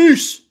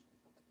 Peace.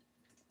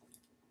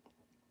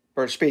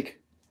 Bird, speak.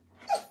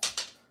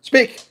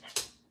 Speak.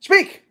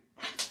 Speak.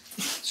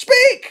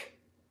 Speak.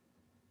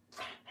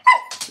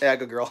 Yeah,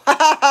 good girl. Ha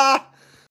ha ha.